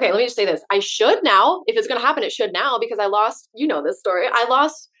 Okay, let me just say this. I should now, if it's going to happen, it should now, because I lost, this story. I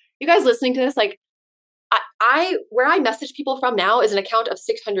lost, you guys listening to this, like, where I message people from now is an account of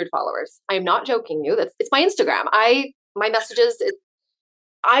 600 followers. I am not joking you. It's my Instagram. My messages,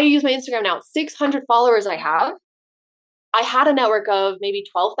 I use my Instagram now. 600 followers I have. I had a network of maybe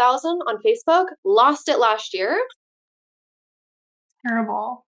 12,000 on Facebook, lost it last year.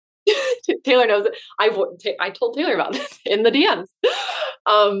 Terrible. Taylor knows it. I told Taylor about this in the DMs.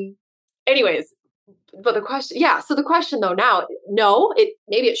 Anyways, but the question, so the question though now, no,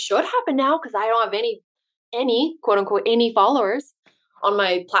 maybe it should happen now because I don't have any quote unquote any followers on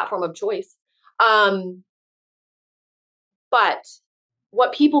my platform of choice. But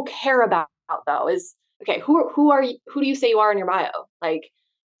what people care about though is, okay, who are you, who do you say you are in your bio? Like,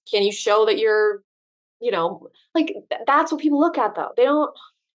 can you show that you're, like that's what people look at though. They don't,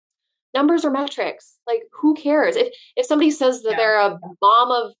 numbers or metrics. Like, who cares? If somebody says that they're a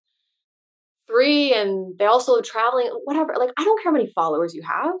mom of 3 and they also traveling, whatever, like, I don't care how many followers you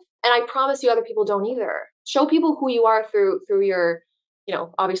have. And I promise you other people don't either. Show people who you are through your,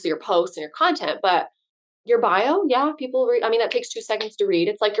 obviously your posts and your content, but your bio, people read. I mean, that takes 2 seconds to read.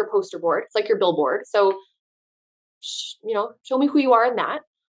 It's like your poster board. It's like your billboard. So, show me who you are in that.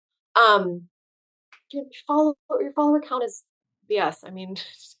 Your follower count is BS. I mean,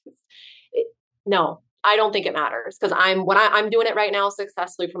 no, I don't think it matters because I'm doing it right now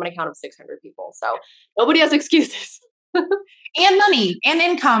successfully from an account of 600 people. So nobody has excuses. And money and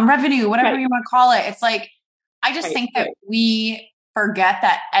income, revenue, whatever you want to call it. It's like, I just think that we forget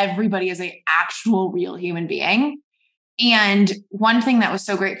that everybody is an actual real human being. And one thing that was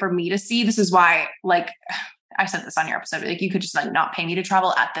so great for me to see, this is why, like, I said this on your episode, like, you could just like not pay me to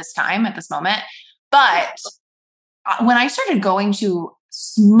travel at this time, at this moment. But when I started going to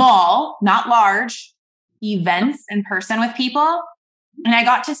small, not large events in person with people, and I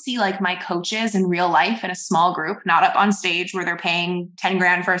got to see like my coaches in real life in a small group, not up on stage where they're paying 10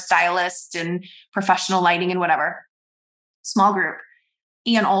 grand for a stylist and professional lighting and whatever, small group.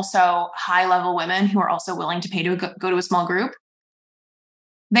 And also high level women who are also willing to pay to go to a small group.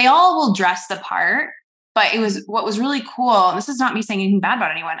 They all will dress the part, but what was really cool. And this is not me saying anything bad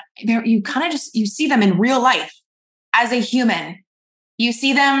about anyone. You kind of you see them in real life as a human. You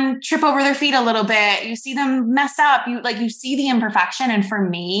see them trip over their feet a little bit. You see them mess up. You see the imperfection. And for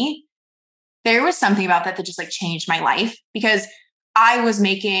me, there was something about that just like changed my life because I was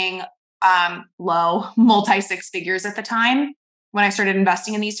making low multi 6 figures at the time when I started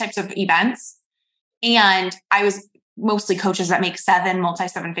investing in these types of events. And I was mostly coaches that make multi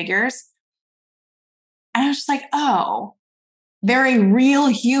 7 figures. And I was just like, oh, they're a real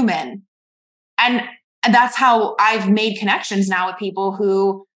human. And that's how I've made connections now with people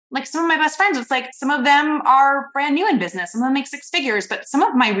who, like some of my best friends, it's like some of them are brand new in business. Some of them make 6 figures, but some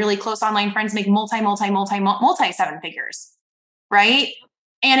of my really close online friends make multi 7 figures. Right.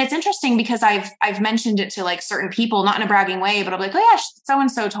 And it's interesting because I've mentioned it to like certain people, not in a bragging way, but I'm like, oh yeah,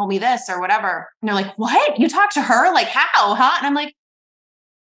 so-and-so told me this or whatever. And they're like, what? You talked to her? Like how, huh? And I'm like,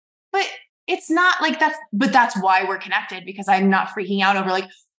 but it's not like that's why we're connected because I'm not freaking out over like,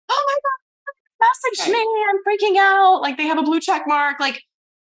 oh my God, message me. I'm freaking out. Like they have a blue check mark. Like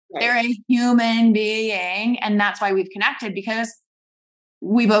they're a human being. And that's why we've connected because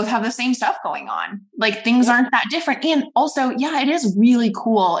we both have the same stuff going on. Like things aren't that different. And also, it is really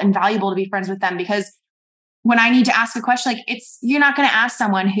cool and valuable to be friends with them because when I need to ask a question, like you're not going to ask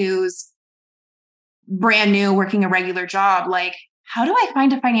someone who's brand new working a regular job. Like, how do I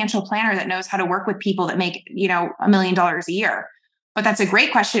find a financial planner that knows how to work with people that make, $1 million a year? But that's a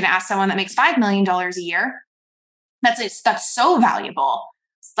great question to ask someone that makes $5 million a year. That's so valuable.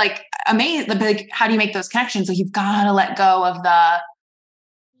 It's like amazing. Like, how do you make those connections? Like you've got to let go of the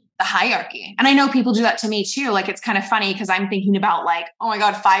hierarchy. And I know people do that to me too. Like, it's kind of funny because I'm thinking about like, oh my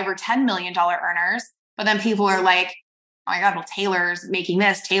God, $5 or $10 million earners. But then people are like, oh my God, well, Taylor's making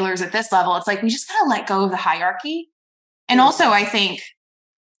this, Taylor's at this level. It's like, we just got to let go of the hierarchy. And also I think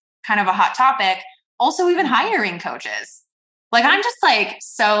kind of a hot topic, also even hiring coaches. Like, I'm just like,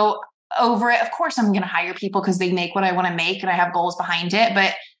 so over it. Of course I'm going to hire people because they make what I want to make and I have goals behind it.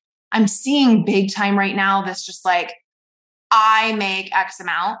 But I'm seeing big time right now, this just like, I make X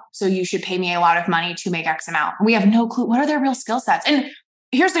amount, so you should pay me a lot of money to make X amount. We have no clue. What are their real skill sets? And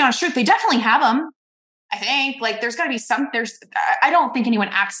here's the honest truth. They definitely have them. I think like there's got to be I don't think anyone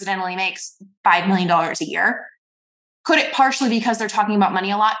accidentally makes $5 million a year. Could it partially because they're talking about money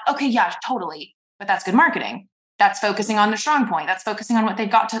a lot? Okay. Yeah, totally. But that's good marketing. That's focusing on their strong point. That's focusing on what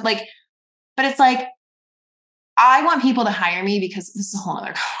they've got to like, but it's like, I want people to hire me because this is a whole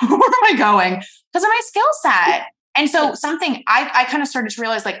other, where am I going? Because of my skill set. And so something I kind of started to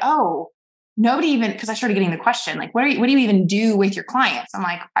realize like, oh, nobody even, because I started getting the question, like, what do you even do with your clients? I'm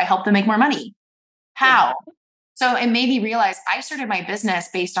like, I help them make more money. How? Yeah. So it made me realize I started my business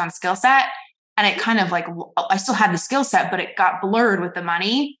based on skill set, and it kind of like, I still had the skill set, but it got blurred with the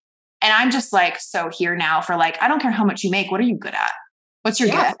money. And I'm just like, so here now for like, I don't care how much you make. What are you good at? What's your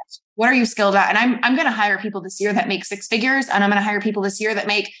gift? What are you skilled at? And I'm going to hire people this year that make 6 figures. And I'm going to hire people this year that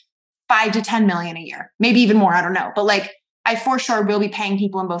make 5 to 10 million a year, maybe even more. I don't know. But like, I for sure will be paying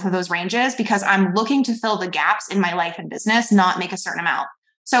people in both of those ranges because I'm looking to fill the gaps in my life and business, not make a certain amount.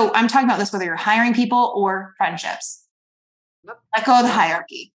 So I'm talking about this, whether you're hiring people or friendships. Yep. Let go of the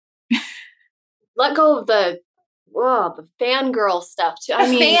hierarchy. Let go of the fangirl stuff too.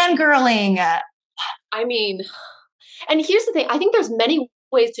 Fangirling. I mean, and here's the thing. I think there's many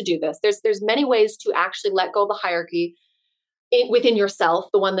ways to do this. There's many ways to actually let go of the hierarchy within yourself,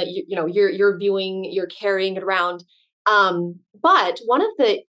 the one that you're viewing, you're carrying it around. But one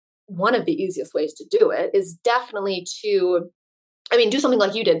of the easiest ways to do it is definitely to, do something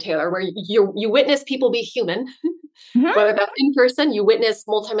like you did, Taylor, where you witness people be human, mm-hmm. whether that's in person, you witness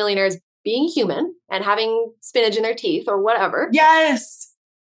multimillionaires being human and having spinach in their teeth or whatever. Yes.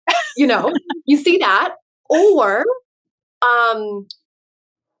 You see that, or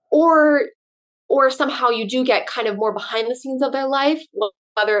somehow you do get kind of more behind the scenes of their life.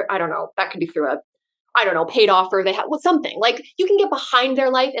 Whether, I don't know, that could be through paid offer they have, something like you can get behind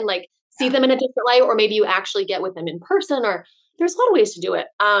their life and like see them in a different light, or maybe you actually get with them in person, or there's a lot of ways to do it.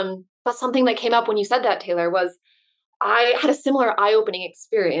 But something that came up when you said that, Taylor, was I had a similar eye-opening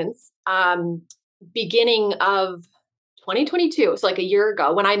experience beginning of 2022. So like a year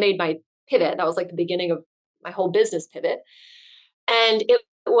ago when I made my pivot, that was like the beginning of my whole business pivot. And it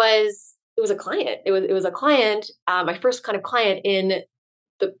was a client. It was a client, my first kind of client in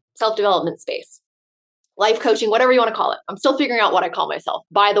the self-development space, life coaching, whatever you want to call it. I'm still figuring out what I call myself,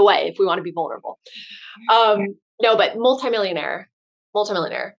 by the way, if we want to be vulnerable. No, but multimillionaire,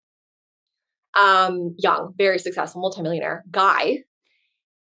 young, very successful multimillionaire guy.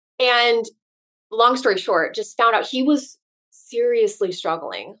 And long story short, just found out he was seriously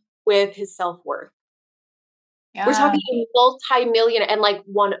struggling with his self-worth. Yeah. We're talking multi-million and like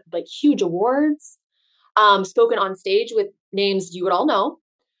won like huge awards, spoken on stage with names you would all know.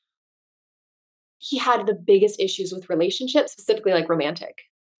 He had the biggest issues with relationships, specifically like romantic.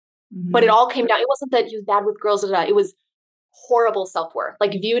 Mm-hmm. But it all came down. It wasn't that he was bad with girls. It was horrible self-worth.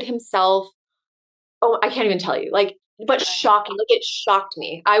 Like viewed himself. Oh, I can't even tell you. Like, but shocking. Like it shocked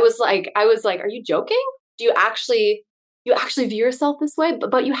me. I was like, are you joking? Do you actually view yourself this way?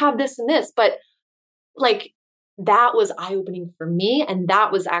 But you have this and this. But like that was eye-opening for me. And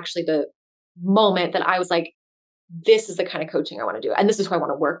that was actually the moment that I was like, this is the kind of coaching I want to do. And this is who I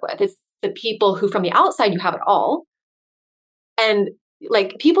want to work with. It's the people who from the outside, you have it all. And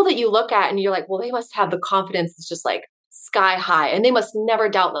like people that you look at and you're like, well, they must have the confidence that's just like sky high and they must never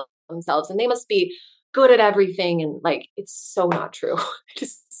doubt themselves and they must be good at everything. And like, it's so not true. It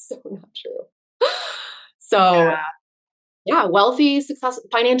is so not true. So yeah, wealthy,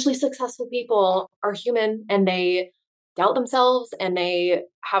 financially successful people are human and they doubt themselves and they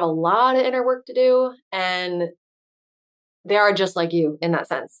have a lot of inner work to do. And they are just like you in that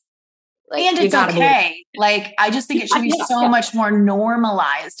sense. Like, and it's okay. Like, I just think it should be so much more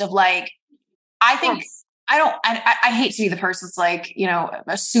normalized of like, I think I hate to be the person that's like,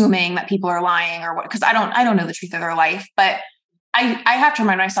 assuming that people are lying or what, cause I don't know the truth of their life, but I have to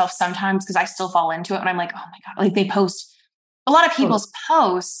remind myself sometimes cause I still fall into it and I'm like, oh my God, like they post, a lot of people's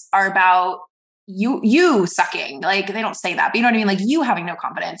posts are about you sucking. Like they don't say that, but you know what I mean? Like you having no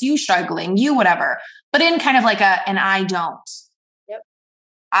confidence, you struggling, you whatever, but in kind of like and I don't. Yep.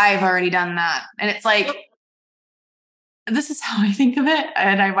 I've already done that. And it's like, this is how I think of it.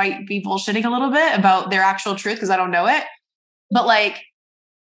 And I might be bullshitting a little bit about their actual truth because I don't know it. But like,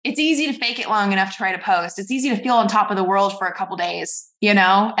 it's easy to fake it long enough to write a post. It's easy to feel on top of the world for a couple days,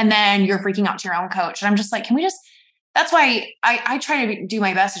 and then you're freaking out to your own coach. And I'm just like, that's why I try to do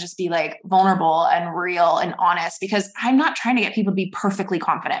my best to just be like vulnerable and real and honest because I'm not trying to get people to be perfectly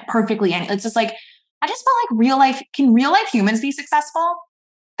confident, it's just like, I just felt like can real life humans be successful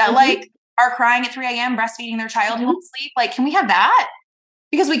that mm-hmm. like are crying at 3 a.m. breastfeeding their child who won't sleep? Like, can we have that?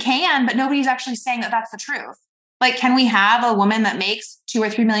 Because we can, but nobody's actually saying that that's the truth. Like, can we have a woman that makes $2 or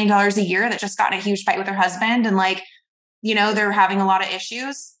 $3 million a year that just got in a huge fight with her husband and like, they're having a lot of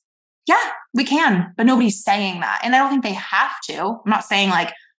issues? Yeah, we can, but nobody's saying that. And I don't think they have to. I'm not saying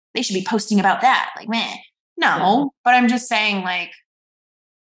like they should be posting about that. Like, man, no, but I'm just saying like,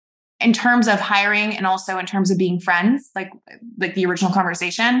 in terms of hiring and also in terms of being friends, like the original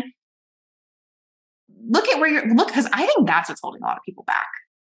conversation, look at where because I think that's what's holding a lot of people back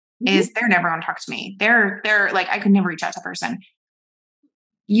is they're never going to talk to me. They're like, I could never reach out to a person.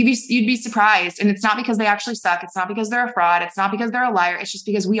 You'd be surprised. And it's not because they actually suck. It's not because they're a fraud. It's not because they're a liar. It's just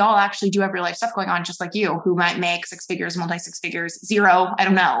because we all actually do have real life stuff going on, just like you, who might make 6 figures, multi 6 figures, 0. I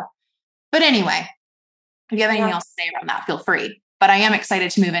don't know. But anyway, if you have anything else to say around that, feel free. But I am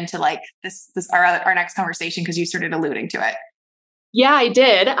excited to move into like this our next conversation because you started alluding to it. Yeah, I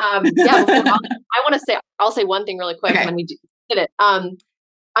did. I'll say one thing really quick, and then we did it.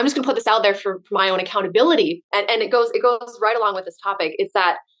 I'm just going to put this out there for my own accountability. And it goes right along with this topic. It's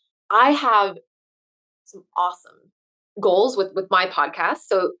that I have some awesome goals with my podcast.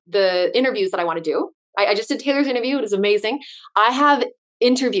 So the interviews that I want to do, I just did Taylor's interview. It was amazing. I have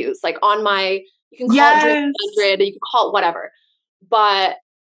interviews like on my, you can call it Dream 100, you can call it whatever, but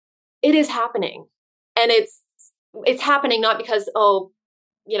it is happening. And it's happening not because,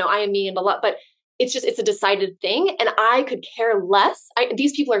 I am me and blah, blah, but it's a decided thing. And I could care less.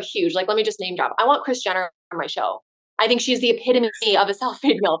 These people are huge. Like, let me just name drop. I want Kris Jenner on my show. I think she's the epitome of a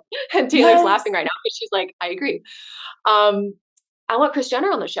self-made MILF. And Taylor's laughing right now because she's like, I agree. I want Kris Jenner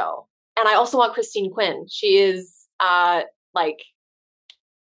on the show. And I also want Christine Quinn. She is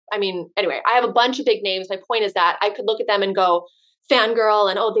anyway, I have a bunch of big names. My point is that I could look at them and go fangirl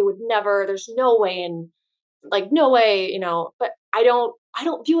and, they would never, there's no way. And like, no way, but I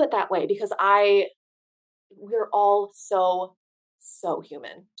don't view it that way because we're all so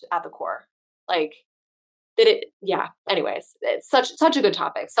human at the core. Like anyways, it's such a good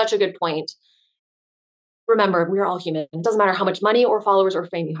topic, such a good point. Remember, we're all human. It doesn't matter how much money or followers or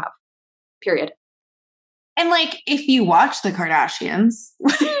fame you have, period. And like, if you watch the Kardashians,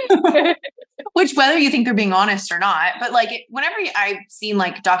 which whether you think they're being honest or not, but like whenever I've seen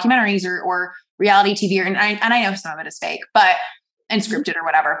like documentaries or reality TV, and I know some of it is fake, and scripted or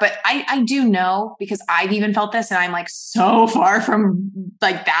whatever, but I do know because I've even felt this and I'm like so far from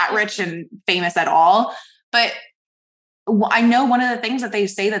like that rich and famous at all. But I know one of the things that they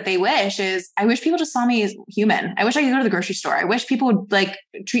say that they wish is, I wish people just saw me as human. I wish I could go to the grocery store. I wish people would like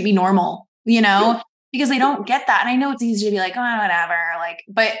treat me normal, because they don't get that. And I know it's easy to be like, oh, whatever. Like,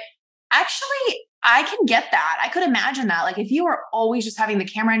 but actually I can get that. I could imagine that. Like if you were always just having the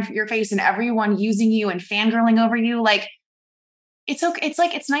camera in your face and everyone using you and fangirling over you, like it's okay. It's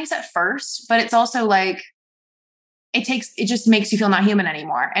like, it's nice at first, but it's also like, it just makes you feel not human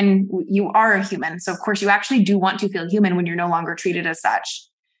anymore. And you are a human. So of course you actually do want to feel human when you're no longer treated as such.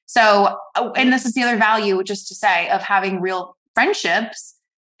 So, and this is the other value, just to say, of having real friendships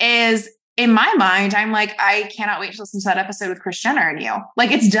is, in my mind, I'm like, I cannot wait to listen to that episode with Kris Jenner and you.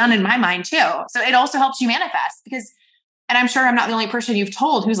 Like it's done in my mind too. So it also helps you manifest and I'm sure I'm not the only person you've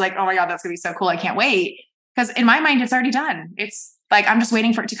told who's like, oh my God, that's gonna be so cool. I can't wait. Because in my mind, it's already done. It's like, I'm just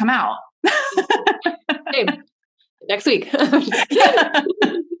waiting for it to come out. Same. Next week.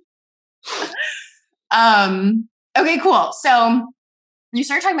 Okay, cool. So you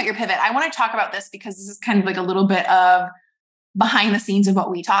started talking about your pivot. I want to talk about this because this is kind of like a little bit of behind the scenes of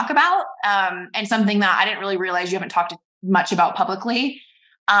what we talk about, and something that I didn't really realize you haven't talked much about publicly,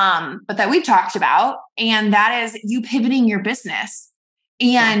 but that we've talked about, and that is you pivoting your business.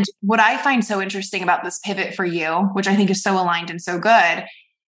 And what I find so interesting about this pivot for you, which I think is so aligned and so good,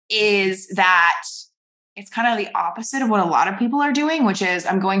 is that it's kind of the opposite of what a lot of people are doing, which is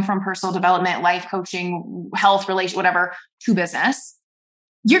I'm going from personal development, life coaching, health, relation, whatever, to business.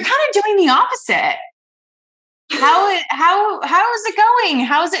 You're kind of doing the opposite. How is it going?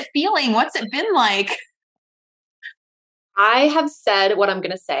 How is it feeling? What's it been like? I have said what I'm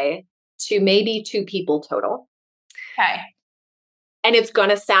going to say to maybe 2 people total. Okay. And it's going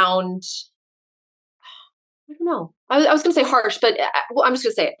to sound, I don't know. I was going to say harsh, but I'm just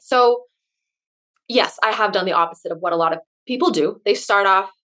going to say it. So yes, I have done the opposite of what a lot of people do. They start off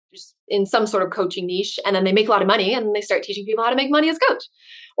just in some sort of coaching niche, and then they make a lot of money, and they start teaching people how to make money as a coach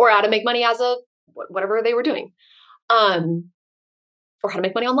or how to make money as whatever they were doing, or how to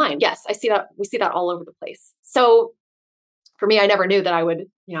make money online. Yes, I see that. We see that all over the place. So for me, I never knew that I would,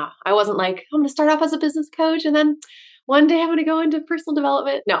 I wasn't like, I'm going to start off as a business coach and then one day I'm going to go into personal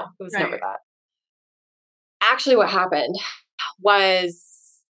development. No, it was never that. Actually, what happened was,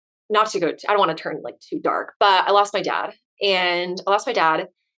 not to go, I don't want to turn like too dark, but I lost my dad, and I lost my dad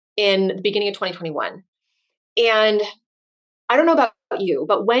in the beginning of 2021. And I don't know about you,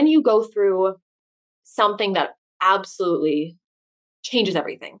 but when you go through something that absolutely changes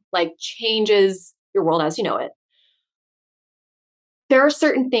everything, like changes your world as you know it, there are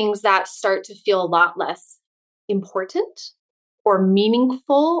certain things that start to feel a lot less important or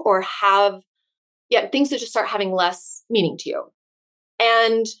meaningful, or have, things that just start having less meaning to you.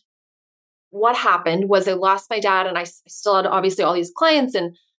 And what happened was I lost my dad, and I still had obviously all these clients,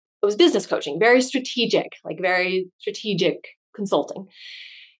 and it was business coaching, very strategic consulting.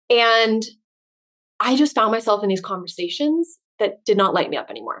 And I just found myself in these conversations that did not light me up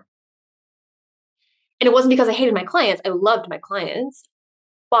anymore. And it wasn't because I hated my clients. I loved my clients,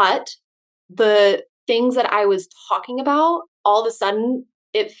 but the things that I was talking about, all of a sudden,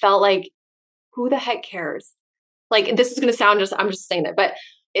 it felt like, who the heck cares? Like, this is going to sound I'm just saying that, but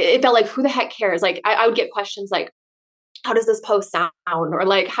it felt like, who the heck cares? Like, I would get questions like, how does this post sound? Or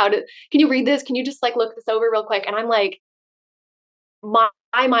like, can you read this? Can you just like look this over real quick? And I'm like, my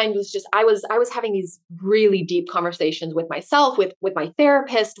mind was just, I was having these really deep conversations with myself, with my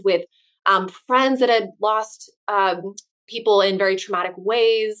therapist, with friends that had lost people in very traumatic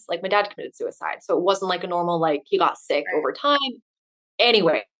ways. Like my dad committed suicide. So it wasn't like a normal, like he got sick over time.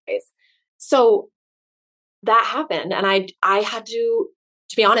 Anyways, so that happened. And I had to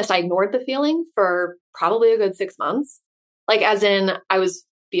be honest, I ignored the feeling for probably a good 6 months. Like, as in, I was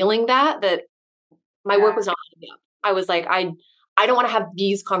feeling that my work was not lining up. I was like, I don't want to have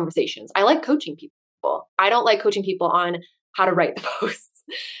these conversations. I like coaching people. I don't like coaching people on how to write the posts.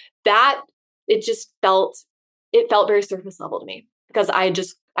 It felt very surface level to me, because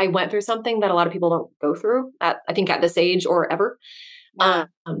I went through something that a lot of people don't go through I think at this age or ever. Yeah.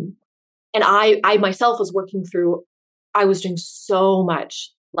 And I myself was working through, I was doing so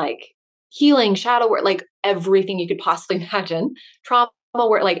much like healing, shadow work, like everything you could possibly imagine, trauma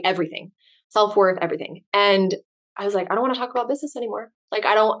work, like everything, self-worth, everything. And I was like, I don't want to talk about business anymore. Like,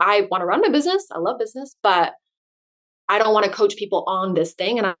 I want to run my business. I love business, but I don't want to coach people on this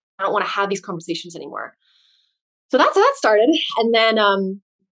thing. And I don't want to have these conversations anymore. So that's how that started. And then,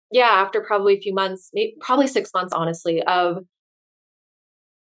 after probably a few months, probably 6 months, honestly, of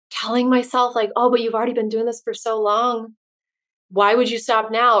telling myself like, oh, but you've already been doing this for so long. Why would you stop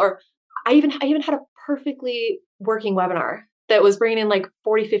now? Or I even had a perfectly working webinar that was bringing in like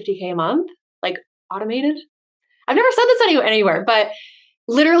 40, 50K a month, like automated. I've never said this anywhere, but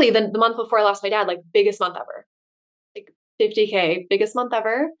literally the month before I lost my dad, like biggest month ever, like 50K, biggest month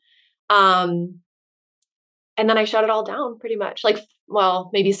ever. And then I shut it all down pretty much. Like,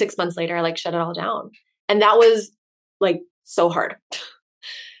 well, maybe 6 months later, I like shut it all down. And that was like so hard.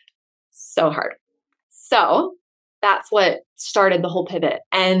 So hard. So that's what started the whole pivot.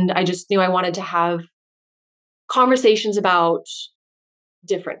 And I just knew I wanted to have conversations about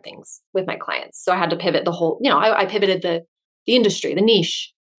different things with my clients. So I had to pivot the whole, I pivoted the industry, the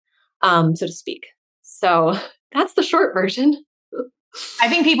niche, so to speak. So that's the short version. I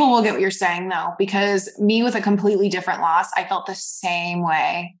think people will get what you're saying though, because me with a completely different loss, I felt the same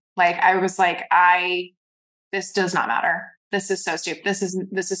way. Like I was like, this does not matter. This is so stupid. This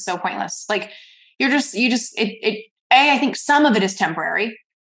is so pointless. Like I think some of it is temporary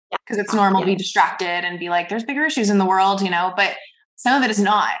because it's normal to be distracted and be like, there's bigger issues in the world, but some of it is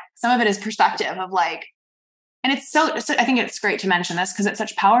not. Some of it is perspective of like, and it's so I think it's great to mention this because it's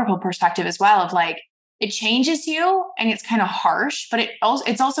such powerful perspective as well of like, it changes you and it's kind of harsh, but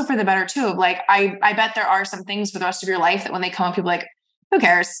it's also for the better too of like, I bet there are some things for the rest of your life that when they come up, people are like, who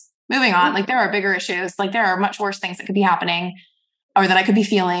cares? Moving on. Like there are bigger issues. Like there are much worse things that could be happening or that I could be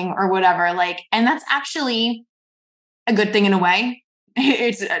feeling or whatever. Like, and that's actually a good thing in a way.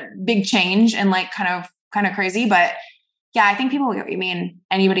 It's a big change and like kind of crazy, but yeah, I think people will get what you mean.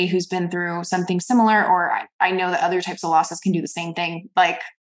 Anybody who's been through something similar, or I know that other types of losses can do the same thing. Like,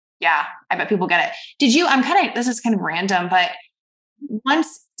 yeah, I bet people get it. This is kind of random, but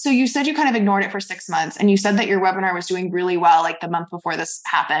so you said you kind of ignored it for 6 months and you said that your webinar was doing really well, like the month before this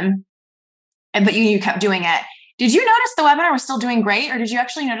happened, but you kept doing it. Did you notice the webinar was still doing great? Or did you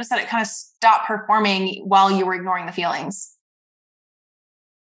actually notice that it kind of stopped performing while you were ignoring the feelings?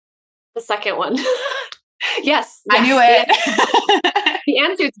 The second one. Yes. I knew it. The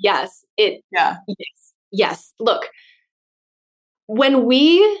answer is yes. Yes. Look,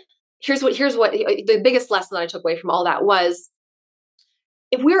 here's what the biggest lesson that I took away from all that was,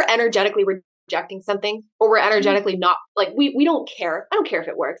 if we're energetically rejecting something, or we're energetically not like, we don't care. I don't care if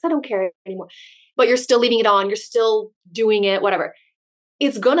it works. I don't care anymore, but you're still leaving it on. You're still doing it, whatever.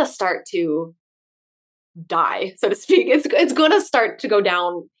 It's going to start to die, so to speak. It's going to start to go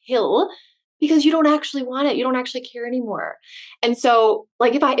downhill because you don't actually want it. You don't actually care anymore. And so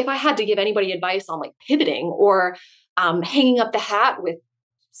like, if I had to give anybody advice on like pivoting or hanging up the hat with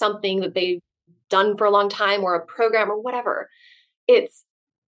something that they've done for a long time or a program or whatever, it's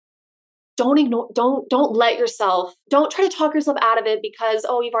don't try to talk yourself out of it because,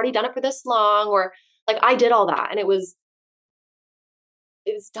 oh, you've already done it for this long, or like I did all that and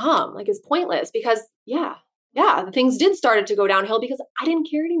it's dumb. Like it's pointless because yeah, the things did started to go downhill because I didn't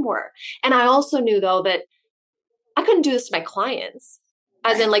care anymore. And I also knew though that I couldn't do this to my clients.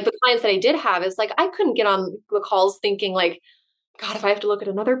 As in Right. like the clients that I did have is like I couldn't get on the calls thinking like, God, if I have to look at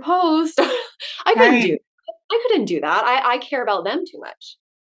another post, I couldn't Right. do I couldn't do that. I care about them too much.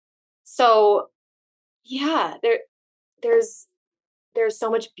 So yeah, there's there's so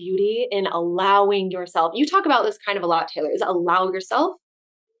much beauty in allowing yourself. You talk about this kind of a lot, Taylor, is allow yourself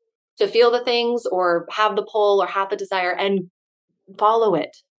to feel the things or have the pull or have the desire and follow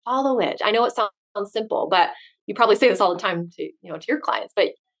it. Follow it. I know it sounds simple, but you probably say this all the time to, to your clients, but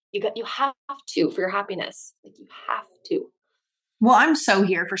you have to for your happiness. Like you have to. Well, I'm so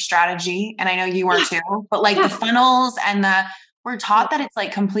here for strategy, and I know you are Yeah. too, but like the Yeah. funnels and we're Yeah. taught that it's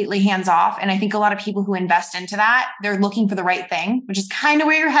like completely hands off. And I think a lot of people who invest into that, they're looking for the right thing, which is kind of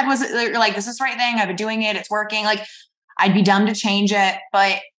where your head was. You're like, this is the right thing. I've been doing it. It's working. Like I'd be dumb to change it,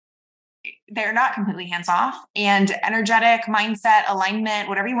 but they're not completely hands off. And energetic mindset, alignment,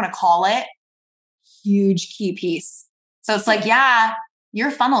 whatever you want to call it, huge key piece. So it's like, yeah, your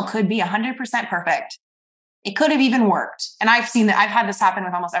funnel could be 100% perfect. It could have even worked. And I've seen that. I've had this happen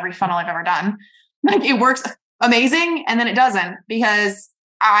with almost every funnel I've ever done. Like it works amazing and then it doesn't because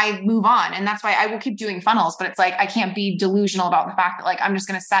I move on. And that's why I will keep doing funnels, but it's like I can't be delusional about the fact that like I'm just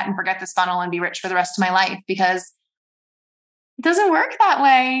going to set and forget this funnel and be rich for the rest of my life because it doesn't work that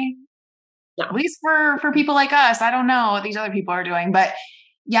way. At No. least for people like us. I don't know what these other people are doing, but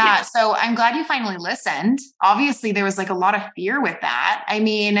Yeah. yeah, so I'm glad you finally listened. Obviously, there was like a lot of fear with that. I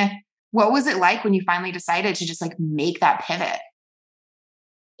mean, what was it like when you finally decided to just like make that pivot?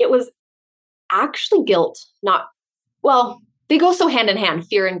 It was actually guilt, not, well, they go so hand in hand,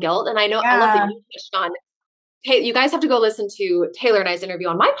 fear and guilt. And I love that Yeah. you touched on, hey, you guys have to go listen to Taylor and I's interview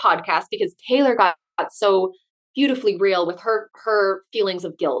on my podcast because Taylor got so beautifully real with her feelings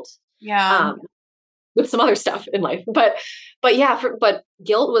of guilt. Yeah. Um, with some other stuff in life. But yeah, but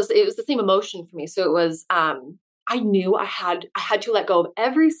guilt was it was the same emotion for me. So it was I knew I had to let go of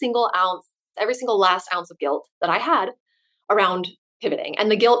every single ounce, every single last ounce of guilt that I had around pivoting. And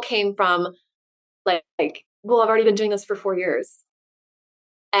the guilt came from well, I've already been doing this for 4 years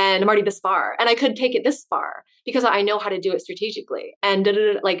and I'm already this far and I could take it this far because I know how to do it strategically. And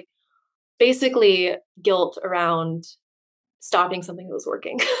like basically guilt around stopping something that was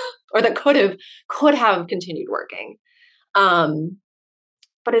working or that could have continued working. Um,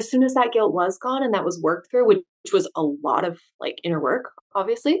 but as soon as that guilt was gone and that was worked through, which was a lot of like inner work,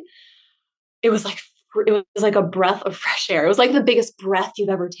 obviously, it was like a breath of fresh air. It was like the biggest breath you've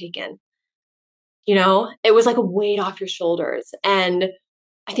ever taken. It was like a weight off your shoulders. And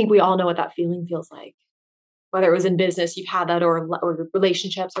I think we all know what that feeling feels like. Whether it was in business, you've had that, or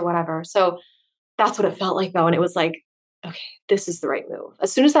relationships or whatever. So that's what it felt like though. And it was like, okay, this is the right move.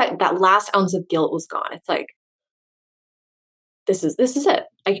 As soon as that last ounce of guilt was gone, it's like, this is it.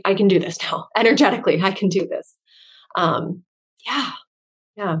 I can do this now. Energetically, I can do this. Yeah.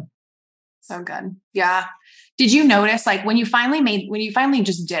 Yeah. So good. Yeah. Did you notice like when you finally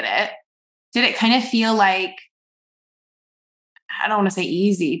just did it kind of feel like, I don't want to say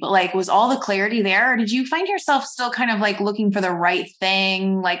easy, but like, was all the clarity there? Or did you find yourself still kind of like looking for the right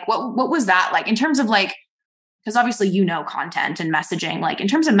thing? Like, what was that like in terms of like, because obviously, content and messaging, like in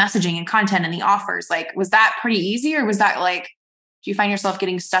terms of messaging and content and the offers, like, was that pretty easy or was that like, do you find yourself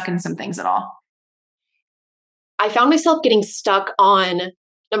getting stuck in some things at all? I found myself getting stuck on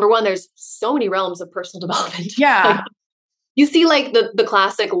number one, there's so many realms of personal development. Like, Yeah. you see like the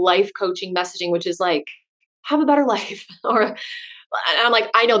classic life coaching messaging, which is like, have a better life. And I'm like,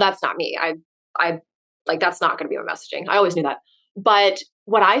 I know that's not me. I like, that's not going to be my messaging. I always knew that. But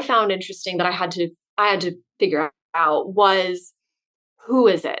what I found interesting that I had to figure out was, who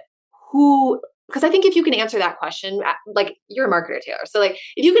is it? Because I think if you can answer that question, like you're a marketer, Taylor. So like,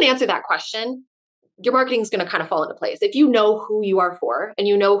 if you can answer that question, your marketing is going to kind of fall into place. If you know who you are for and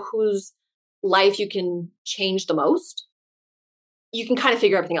you know whose life you can change the most, you can kind of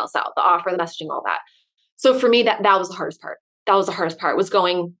figure everything else out, the offer, the messaging, all that. So for me, that was the hardest part. That was the hardest part, was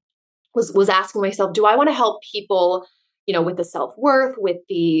asking myself, do I want to help people, with the self-worth, with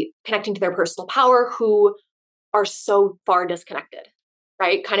the connecting to their personal power, who are so far disconnected,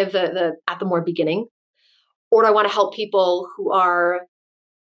 right? Kind of the at the more beginning. Or do I want to help people who are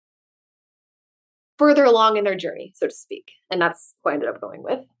further along in their journey, so to speak? And that's who I ended up going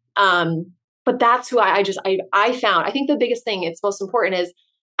with. But that's who I found. I think the biggest thing, it's most important, is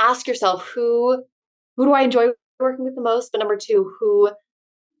ask yourself, who do I enjoy working with the most? But number two,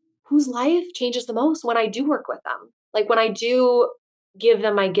 whose life changes the most when I do work with them? Like when I do give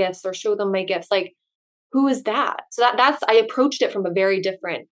them my gifts or show them my gifts, like who is that? So that's I approached it from a very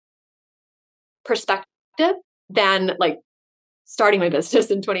different perspective than like starting my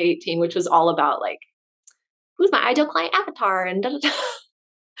business in 2018, which was all about like, who's my ideal client avatar and da, da, da.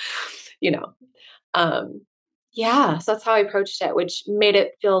 You know, yeah, so that's how I approached it, which made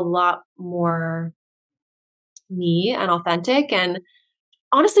it feel a lot more me and authentic and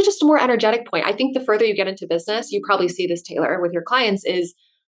honestly just a more energetic point. I think the further you get into business, you probably see this, Taylor, with your clients, is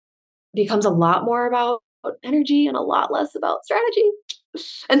becomes a lot more about energy and a lot less about strategy.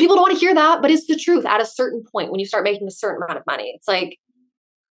 And people don't want to hear that, but it's the truth. At a certain point, when you start making a certain amount of money, it's like,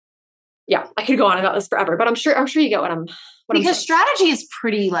 yeah, I could go on about this forever, but I'm sure you get what I'm because saying. Strategy is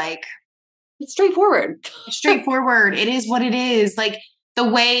pretty like it's straightforward. Straightforward. It is what it is. Like the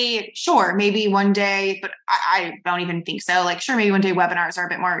way, sure, maybe one day, but I don't even think so. Like, sure, maybe one day webinars are a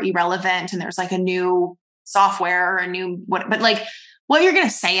bit more irrelevant and there's like a new software or a new what, but like what you're going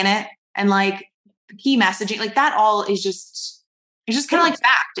to say in it and like key messaging, like that all is just, it's just kind of like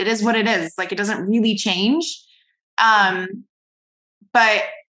fact. It is what it is. Like it doesn't really change. But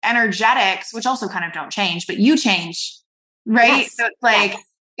energetics, which also kind of don't change, but you change, right? Yes. So it's like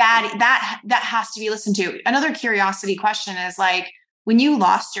that has to be listened to. Another curiosity question is like, when you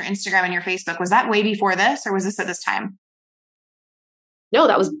lost your Instagram and your Facebook, was that way before this or was this at this time? No,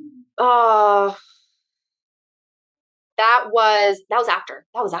 that was after.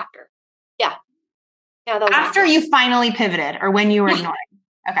 That was after. Yeah. Yeah, that was after you finally pivoted or when you were ignoring.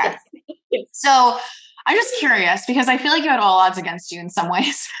 Okay. Yes. So I'm just curious because I feel like you had all odds against you in some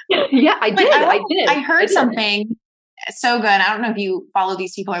ways. Yeah, I did. I heard something so good. I don't know if you follow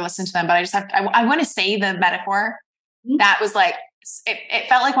these people or listen to them, but I want to say the metaphor that was like, it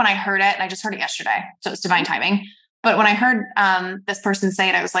felt like when I heard it, and I just heard it yesterday, so it's divine timing. But when I heard this person say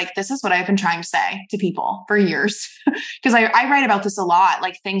it, I was like, this is what I've been trying to say to people for years. Because I write about this a lot,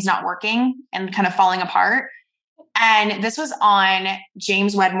 like things not working and kind of falling apart. And this was on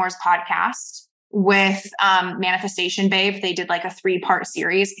James Wedmore's podcast with Manifestation Babe. They did like a 3-part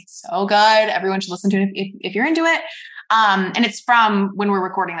series. It's so good. Everyone should listen to it if you're into it. And it's from when we're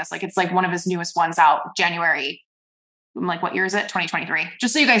recording this, like it's like one of his newest ones out, January. I'm like, what year is it? 2023.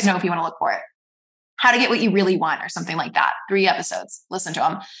 Just so you guys know if you want to look for it. How to Get What You Really Want or something like that. 3 episodes. Listen to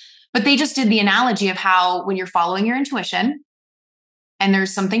them. But they just did the analogy of how when you're following your intuition and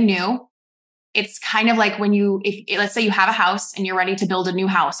there's something new, it's kind of like when if let's say you have a house and you're ready to build a new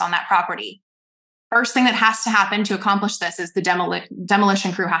house on that property. First thing that has to happen to accomplish this is the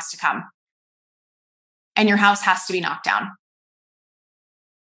demolition crew has to come. And your house has to be knocked down.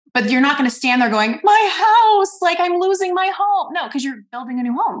 But you're not going to stand there going, my house, like I'm losing my home. No, because you're building a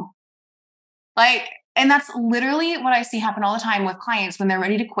new home. Like, and that's literally what I see happen all the time with clients when they're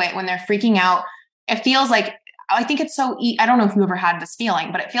ready to quit, when they're freaking out. It feels like, I think it's so, I don't know if you ever had this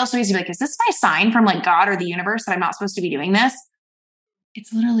feeling, but it feels so easy to be like, is this my sign from like God or the universe that I'm not supposed to be doing this?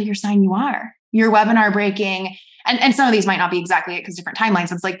 It's literally your sign you are. Your webinar breaking. And some of these might not be exactly it because different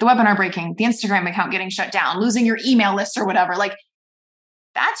timelines. It's like the webinar breaking, the Instagram account getting shut down, losing your email list or whatever. Like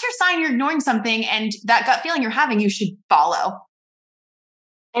that's your sign you're ignoring something. And that gut feeling you're having, you should follow.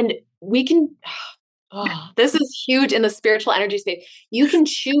 And we can, this is huge in the spiritual energy space. You can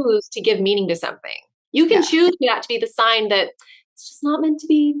choose to give meaning to something. You can choose that to be the sign that it's just not meant to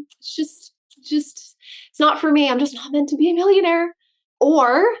be. It's just, it's not for me. I'm just not meant to be a millionaire.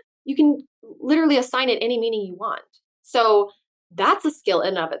 Or you can literally assign it any meaning you want. So that's a skill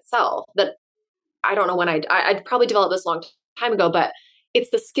in and of itself that I don't know when I'd probably developed this a long time ago, but it's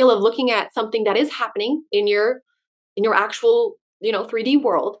the skill of looking at something that is happening in your actual, 3D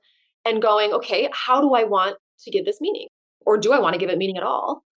world and going, okay, how do I want to give this meaning? Or do I want to give it meaning at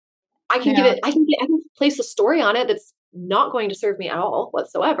all? I can I can place a story on it that's not going to serve me at all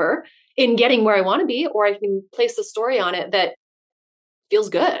whatsoever in getting where I want to be, or I can place a story on it that feels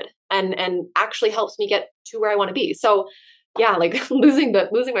good and actually helps me get to where I want to be. So yeah, like losing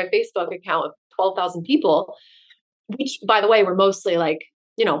my Facebook account of 12,000 people, which by the way, were mostly like,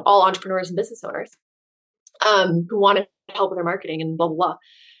 all entrepreneurs and business owners, who wanted help with their marketing and blah, blah, blah.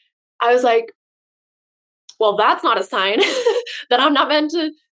 I was like, well, that's not a sign that I'm not meant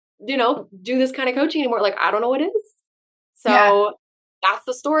to, do this kind of coaching anymore. Like, I don't know what is. So that's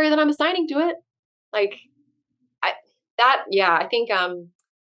the story that I'm assigning to it. Like I think,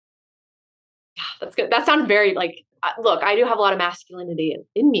 that's good. That sounded very like, look, I do have a lot of masculinity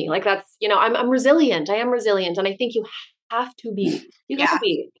in me. Like that's, I'm resilient. I am resilient. And I think you have to be, have to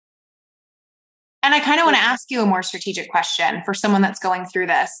be. And I kind of want to ask you a more strategic question for someone that's going through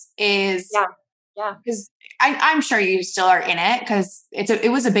this is, because I'm sure you still are in it because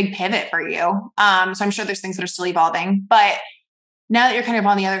it was a big pivot for you. So I'm sure there's things that are still evolving, but now that you're kind of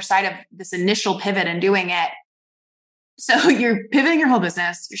on the other side of this initial pivot and doing it, So you're pivoting your whole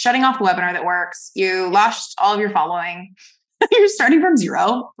business. You're shutting off the webinar that works. You lost all of your following. You're starting from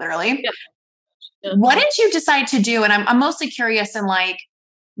zero, literally. Yeah. What did you decide to do? And I'm mostly curious in like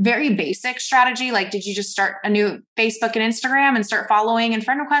very basic strategy. Like, did you just start a new Facebook and Instagram and start following and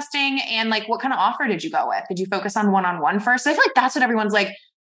friend requesting? And like, what kind of offer did you go with? Did you focus on one-on-one first? I feel like that's what everyone's like,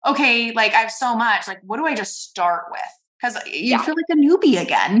 okay, like I have so much, like, what do I just start with? Because you feel like a newbie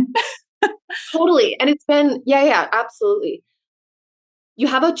again. Totally. And it's been, yeah, absolutely. You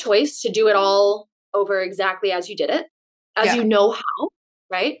have a choice to do it all over exactly as you did it, as you know how,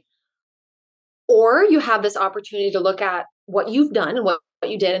 right? Or you have this opportunity to look at what you've done and what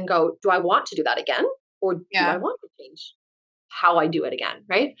you did and go, do I want to do that again? Or do I want to change how I do it again?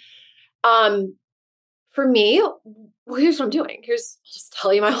 Right. For me, well, here's what I'm doing. I'll just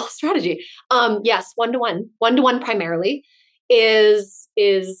tell you my whole strategy. Yes, one-to-one primarily is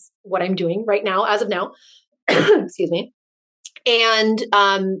what I'm doing right now, as of now. Excuse me. And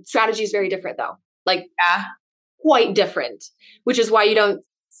strategy is very different though. Like quite different, which is why you don't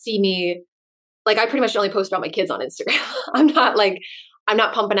see me. Like I pretty much only post about my kids on Instagram. I'm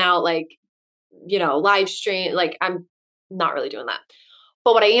not pumping out like, live stream. Like I'm not really doing that.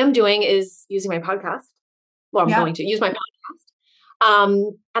 But what I am doing is using my podcast. Well, I'm going to use my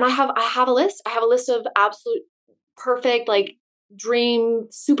podcast. And I have a list. I have a list of absolute perfect, like dream,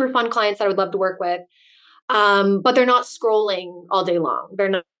 super fun clients that I would love to work with. But they're not scrolling all day long. They're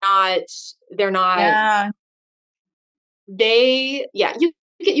not, you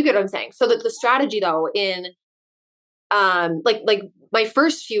get what I'm saying. So the strategy though in, like my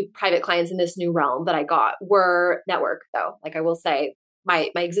first few private clients in this new realm that I got were network though. Like I will say my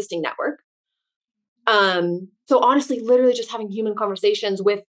existing network. So honestly, literally just having human conversations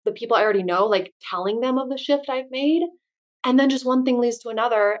with the people I already know, like telling them of the shift I've made. And then just one thing leads to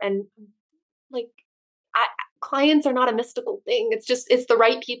another. And like, clients are not a mystical thing. It's the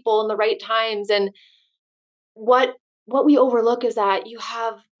right people in the right times. And what we overlook is that you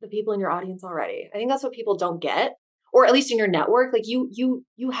have the people in your audience already. I think that's what people don't get, or at least in your network. Like you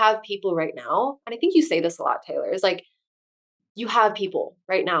have people right now. And I think you say this a lot, Taylor, is like, you have people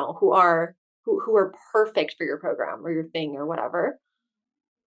right now who are perfect for your program or your thing or whatever,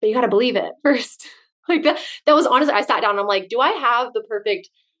 but you got to believe it first. Like that was honestly, I sat down and I'm like, do I have the perfect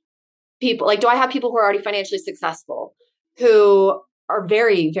people? Like, do I have people who are already financially successful, who are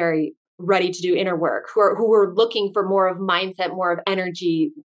very, very ready to do inner work, who are looking for more of mindset, more of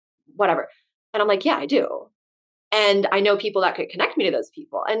energy, whatever. And I'm like, yeah, I do. And I know people that could connect me to those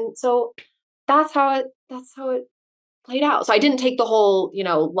people. And so that's how it played out. So I didn't take the whole,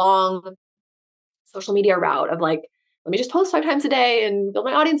 long social media route of like, let me just post 5 times a day and build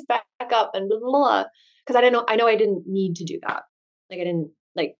my audience back up and blah, blah, blah. Cause I know I didn't need to do that. Like I didn't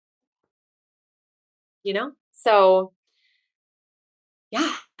like, so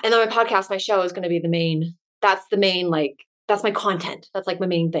yeah. And then my podcast, my show is going to be that's my content. That's like my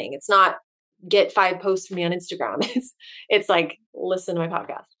main thing. It's not get 5 posts from me on Instagram. It's like, listen to my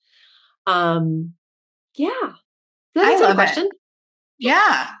podcast. Yeah. Did that answer the question?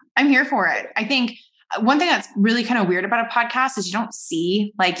 Yeah, I'm here for it. I think one thing that's really kind of weird about a podcast is you don't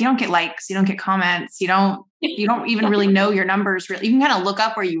get likes, you don't get comments, you don't even really know your numbers. Really, you can kind of look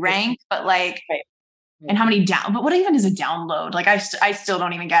up where you rank, but like, and how many but what even is a download? Like, I still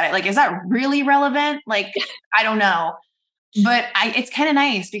don't even get it. Like, is that really relevant? Like, I don't know, but it's kind of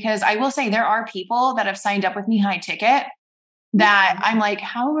nice because I will say there are people that have signed up with me high ticket that I'm like,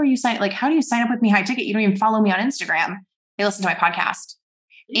 how are you signed? Like, how do you sign up with me high ticket? You don't even follow me on Instagram. They listen to my podcast.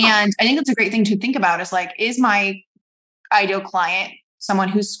 And I think that's a great thing to think about is like, is my ideal client someone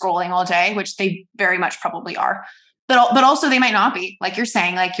who's scrolling all day, which they very much probably are, but also they might not be, like you're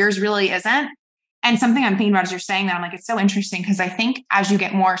saying, like yours really isn't. And something I'm thinking about as you're saying that, I'm like, it's so interesting because I think as you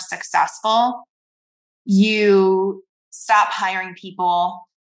get more successful, you stop hiring people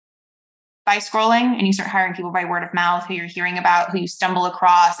by scrolling and you start hiring people by word of mouth, who you're hearing about, who you stumble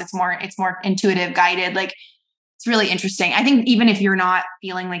across. It's more intuitive, guided. Like, it's really interesting. I think even if you're not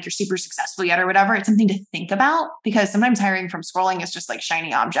feeling like you're super successful yet or whatever, it's something to think about because sometimes hiring from scrolling is just like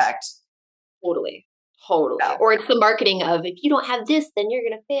shiny object. Totally. So. Or it's the marketing of, if you don't have this, then you're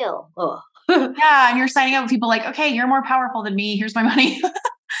going to fail. Yeah. And you're signing up with people like, okay, you're more powerful than me. Here's my money.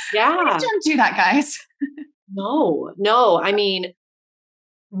 Yeah. Don't do that, guys. No. I mean,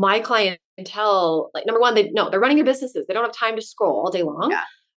 my clientele, like number one, they're running their businesses. They don't have time to scroll all day long. Yeah.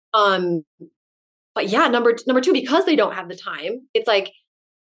 But yeah, number 2, because they don't have the time, it's like,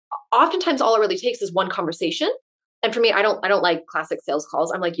 oftentimes all it really takes is one conversation. And for me, I don't like classic sales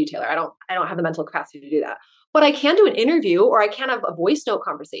calls. I'm like you, Taylor. I don't have the mental capacity to do that, but I can do an interview or I can have a voice note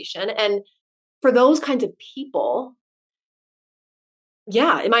conversation. And for those kinds of people,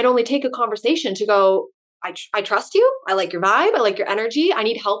 yeah, it might only take a conversation to go, I trust you. I like your vibe. I like your energy. I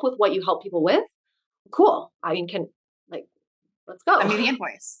need help with what you help people with. Cool. I mean, like, let's go. Send me the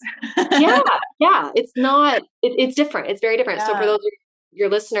invoice. Yeah. Yeah. It's not, it's different. It's very different. So for Yeah. those of your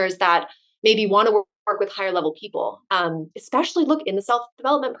listeners that maybe want to work with higher level people, especially look in the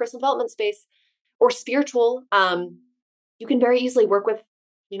self-development, personal development space or spiritual, you can very easily work with,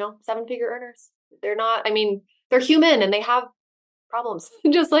 7-figure earners. They're not, I mean, they're human and they have problems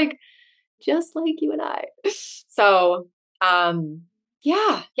just like you and I. So,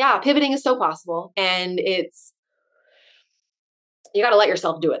 yeah, pivoting is so possible. And you got to let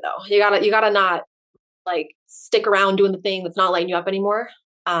yourself do it though. You got to not like stick around doing the thing that's not lighting you up anymore.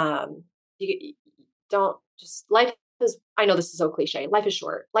 You don't just, life is, I know this is so cliche. Life is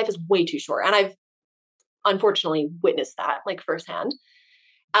short. Life is way too short. And I've unfortunately witnessed that like firsthand.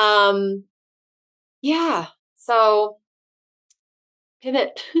 Yeah. So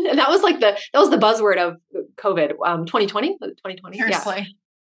pivot. And that was the buzzword of COVID, 2020, 2020. Seriously. Yeah.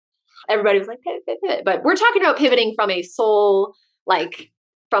 Everybody was like, pivot, pivot. But we're talking about pivoting from a soul, like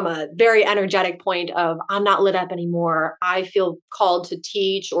from a very energetic point of, I'm not lit up anymore. I feel called to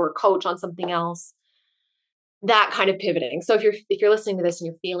teach or coach on something else. That kind of pivoting. So if you're listening to this and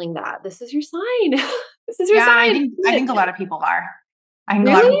you're feeling that, this is your sign. This is your sign. I think a lot of people are. I think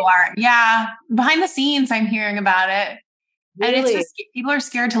really? a lot of people are. Yeah. Behind the scenes, I'm hearing about it. Really? And it's just, people are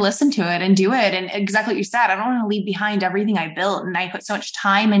scared to listen to it and do it. And exactly what you said, I don't want to leave behind everything I built. And I put so much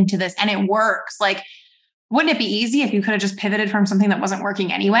time into this and it works. Like, wouldn't it be easy if you could have just pivoted from something that wasn't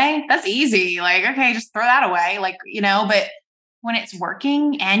working anyway? That's easy. Like, okay, just throw that away. Like, but when it's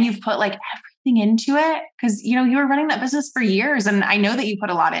working and you've put like everything into it, because, you were running that business for years. And I know that you put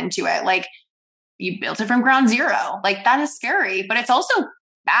a lot into it. Like, you built it from ground zero. Like, that is scary, but it's also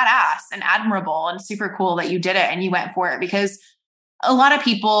badass and admirable and super cool that you did it and you went for it, because a lot of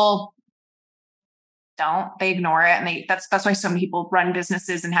people they ignore it. And that's why so many people run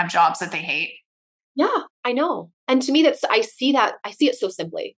businesses and have jobs that they hate. Yeah, I know. And to me, I see it so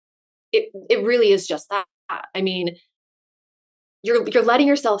simply. It really is just that. I mean, you're letting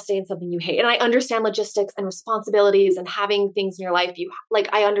yourself stay in something you hate. And I understand logistics and responsibilities and having things in your life.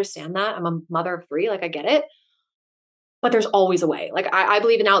 I understand that. I'm a mother of 3. Like, I get it. But there's always a way. Like, I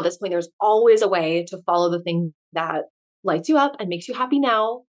believe now at this point, there's always a way to follow the thing that lights you up and makes you happy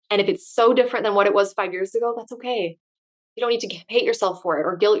now. And if it's so different than what it was 5 years ago, that's okay. You don't need to hate yourself for it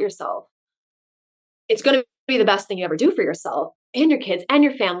or guilt yourself. It's going to be the best thing you ever do for yourself and your kids and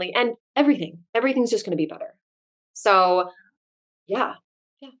your family and everything. Everything's just going to be better. So yeah,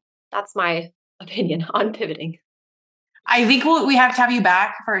 that's my opinion on pivoting. I think we have to have you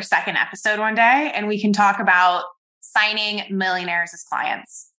back for a second episode one day and we can talk about signing millionaires as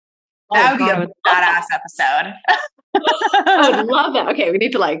clients. That would be a badass episode. I would love that. Okay, we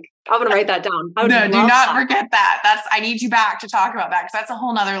need to I'm going to write that down. No, do not forget that. I need you back to talk about that, because that's a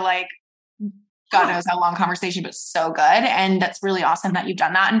whole nother God knows how long conversation, but so good. And that's really awesome that you've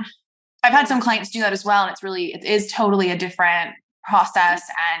done that. And I've had some clients do that as well. And it is totally a different process.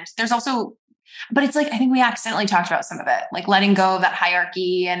 And there's also, but it's I think we accidentally talked about some of it, like letting go of that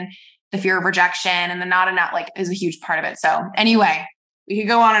hierarchy and the fear of rejection and the not enough, is a huge part of it. So anyway, we could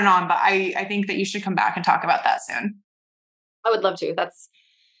go on and on, but I think that you should come back and talk about that soon. I would love to. I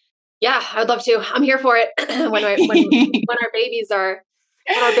would love to. I'm here for it. when our babies are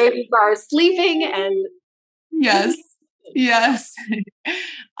sleeping and Yes.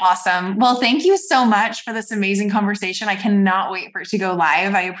 Awesome. Well, thank you so much for this amazing conversation. I cannot wait for it to go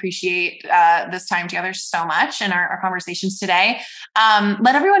live. I appreciate this time together so much and our conversations today.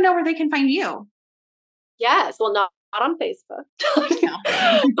 Let everyone know where they can find you. Yes. Well, not on Facebook.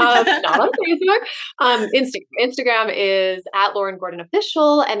 Not on Facebook. Instagram is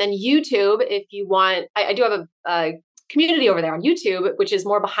 @LaurenGordonOfficial. And then YouTube, if you want, I do have a community over there on YouTube, which is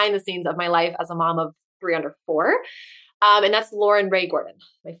more behind the scenes of my life as a mom of 3 under 4. And that's Lauren Ray Gordon,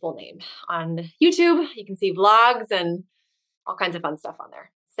 my full name. On YouTube, you can see vlogs and all kinds of fun stuff on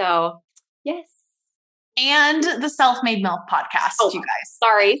there. So, yes. And the Self-Made MILF podcast, you guys.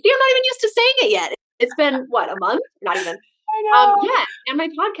 Sorry. See, I'm not even used to saying it yet. It's been, a month? Not even. I know. And my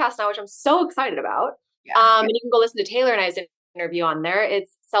podcast now, which I'm so excited about. Yeah. And you can go listen to Taylor and I's interview on there.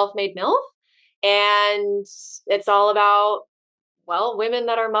 It's Self-Made MILF. And it's all about, women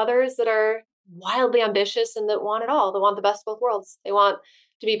that are mothers that are wildly ambitious and that want it all. They want the best of both worlds. They want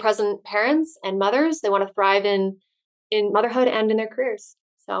to be present parents and mothers. They want to thrive in motherhood and in their careers.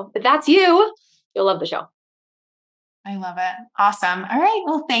 So if that's you, you'll love the show. I love it. Awesome. All right.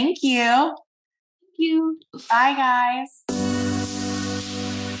 Well, thank you. Thank you. Bye, guys.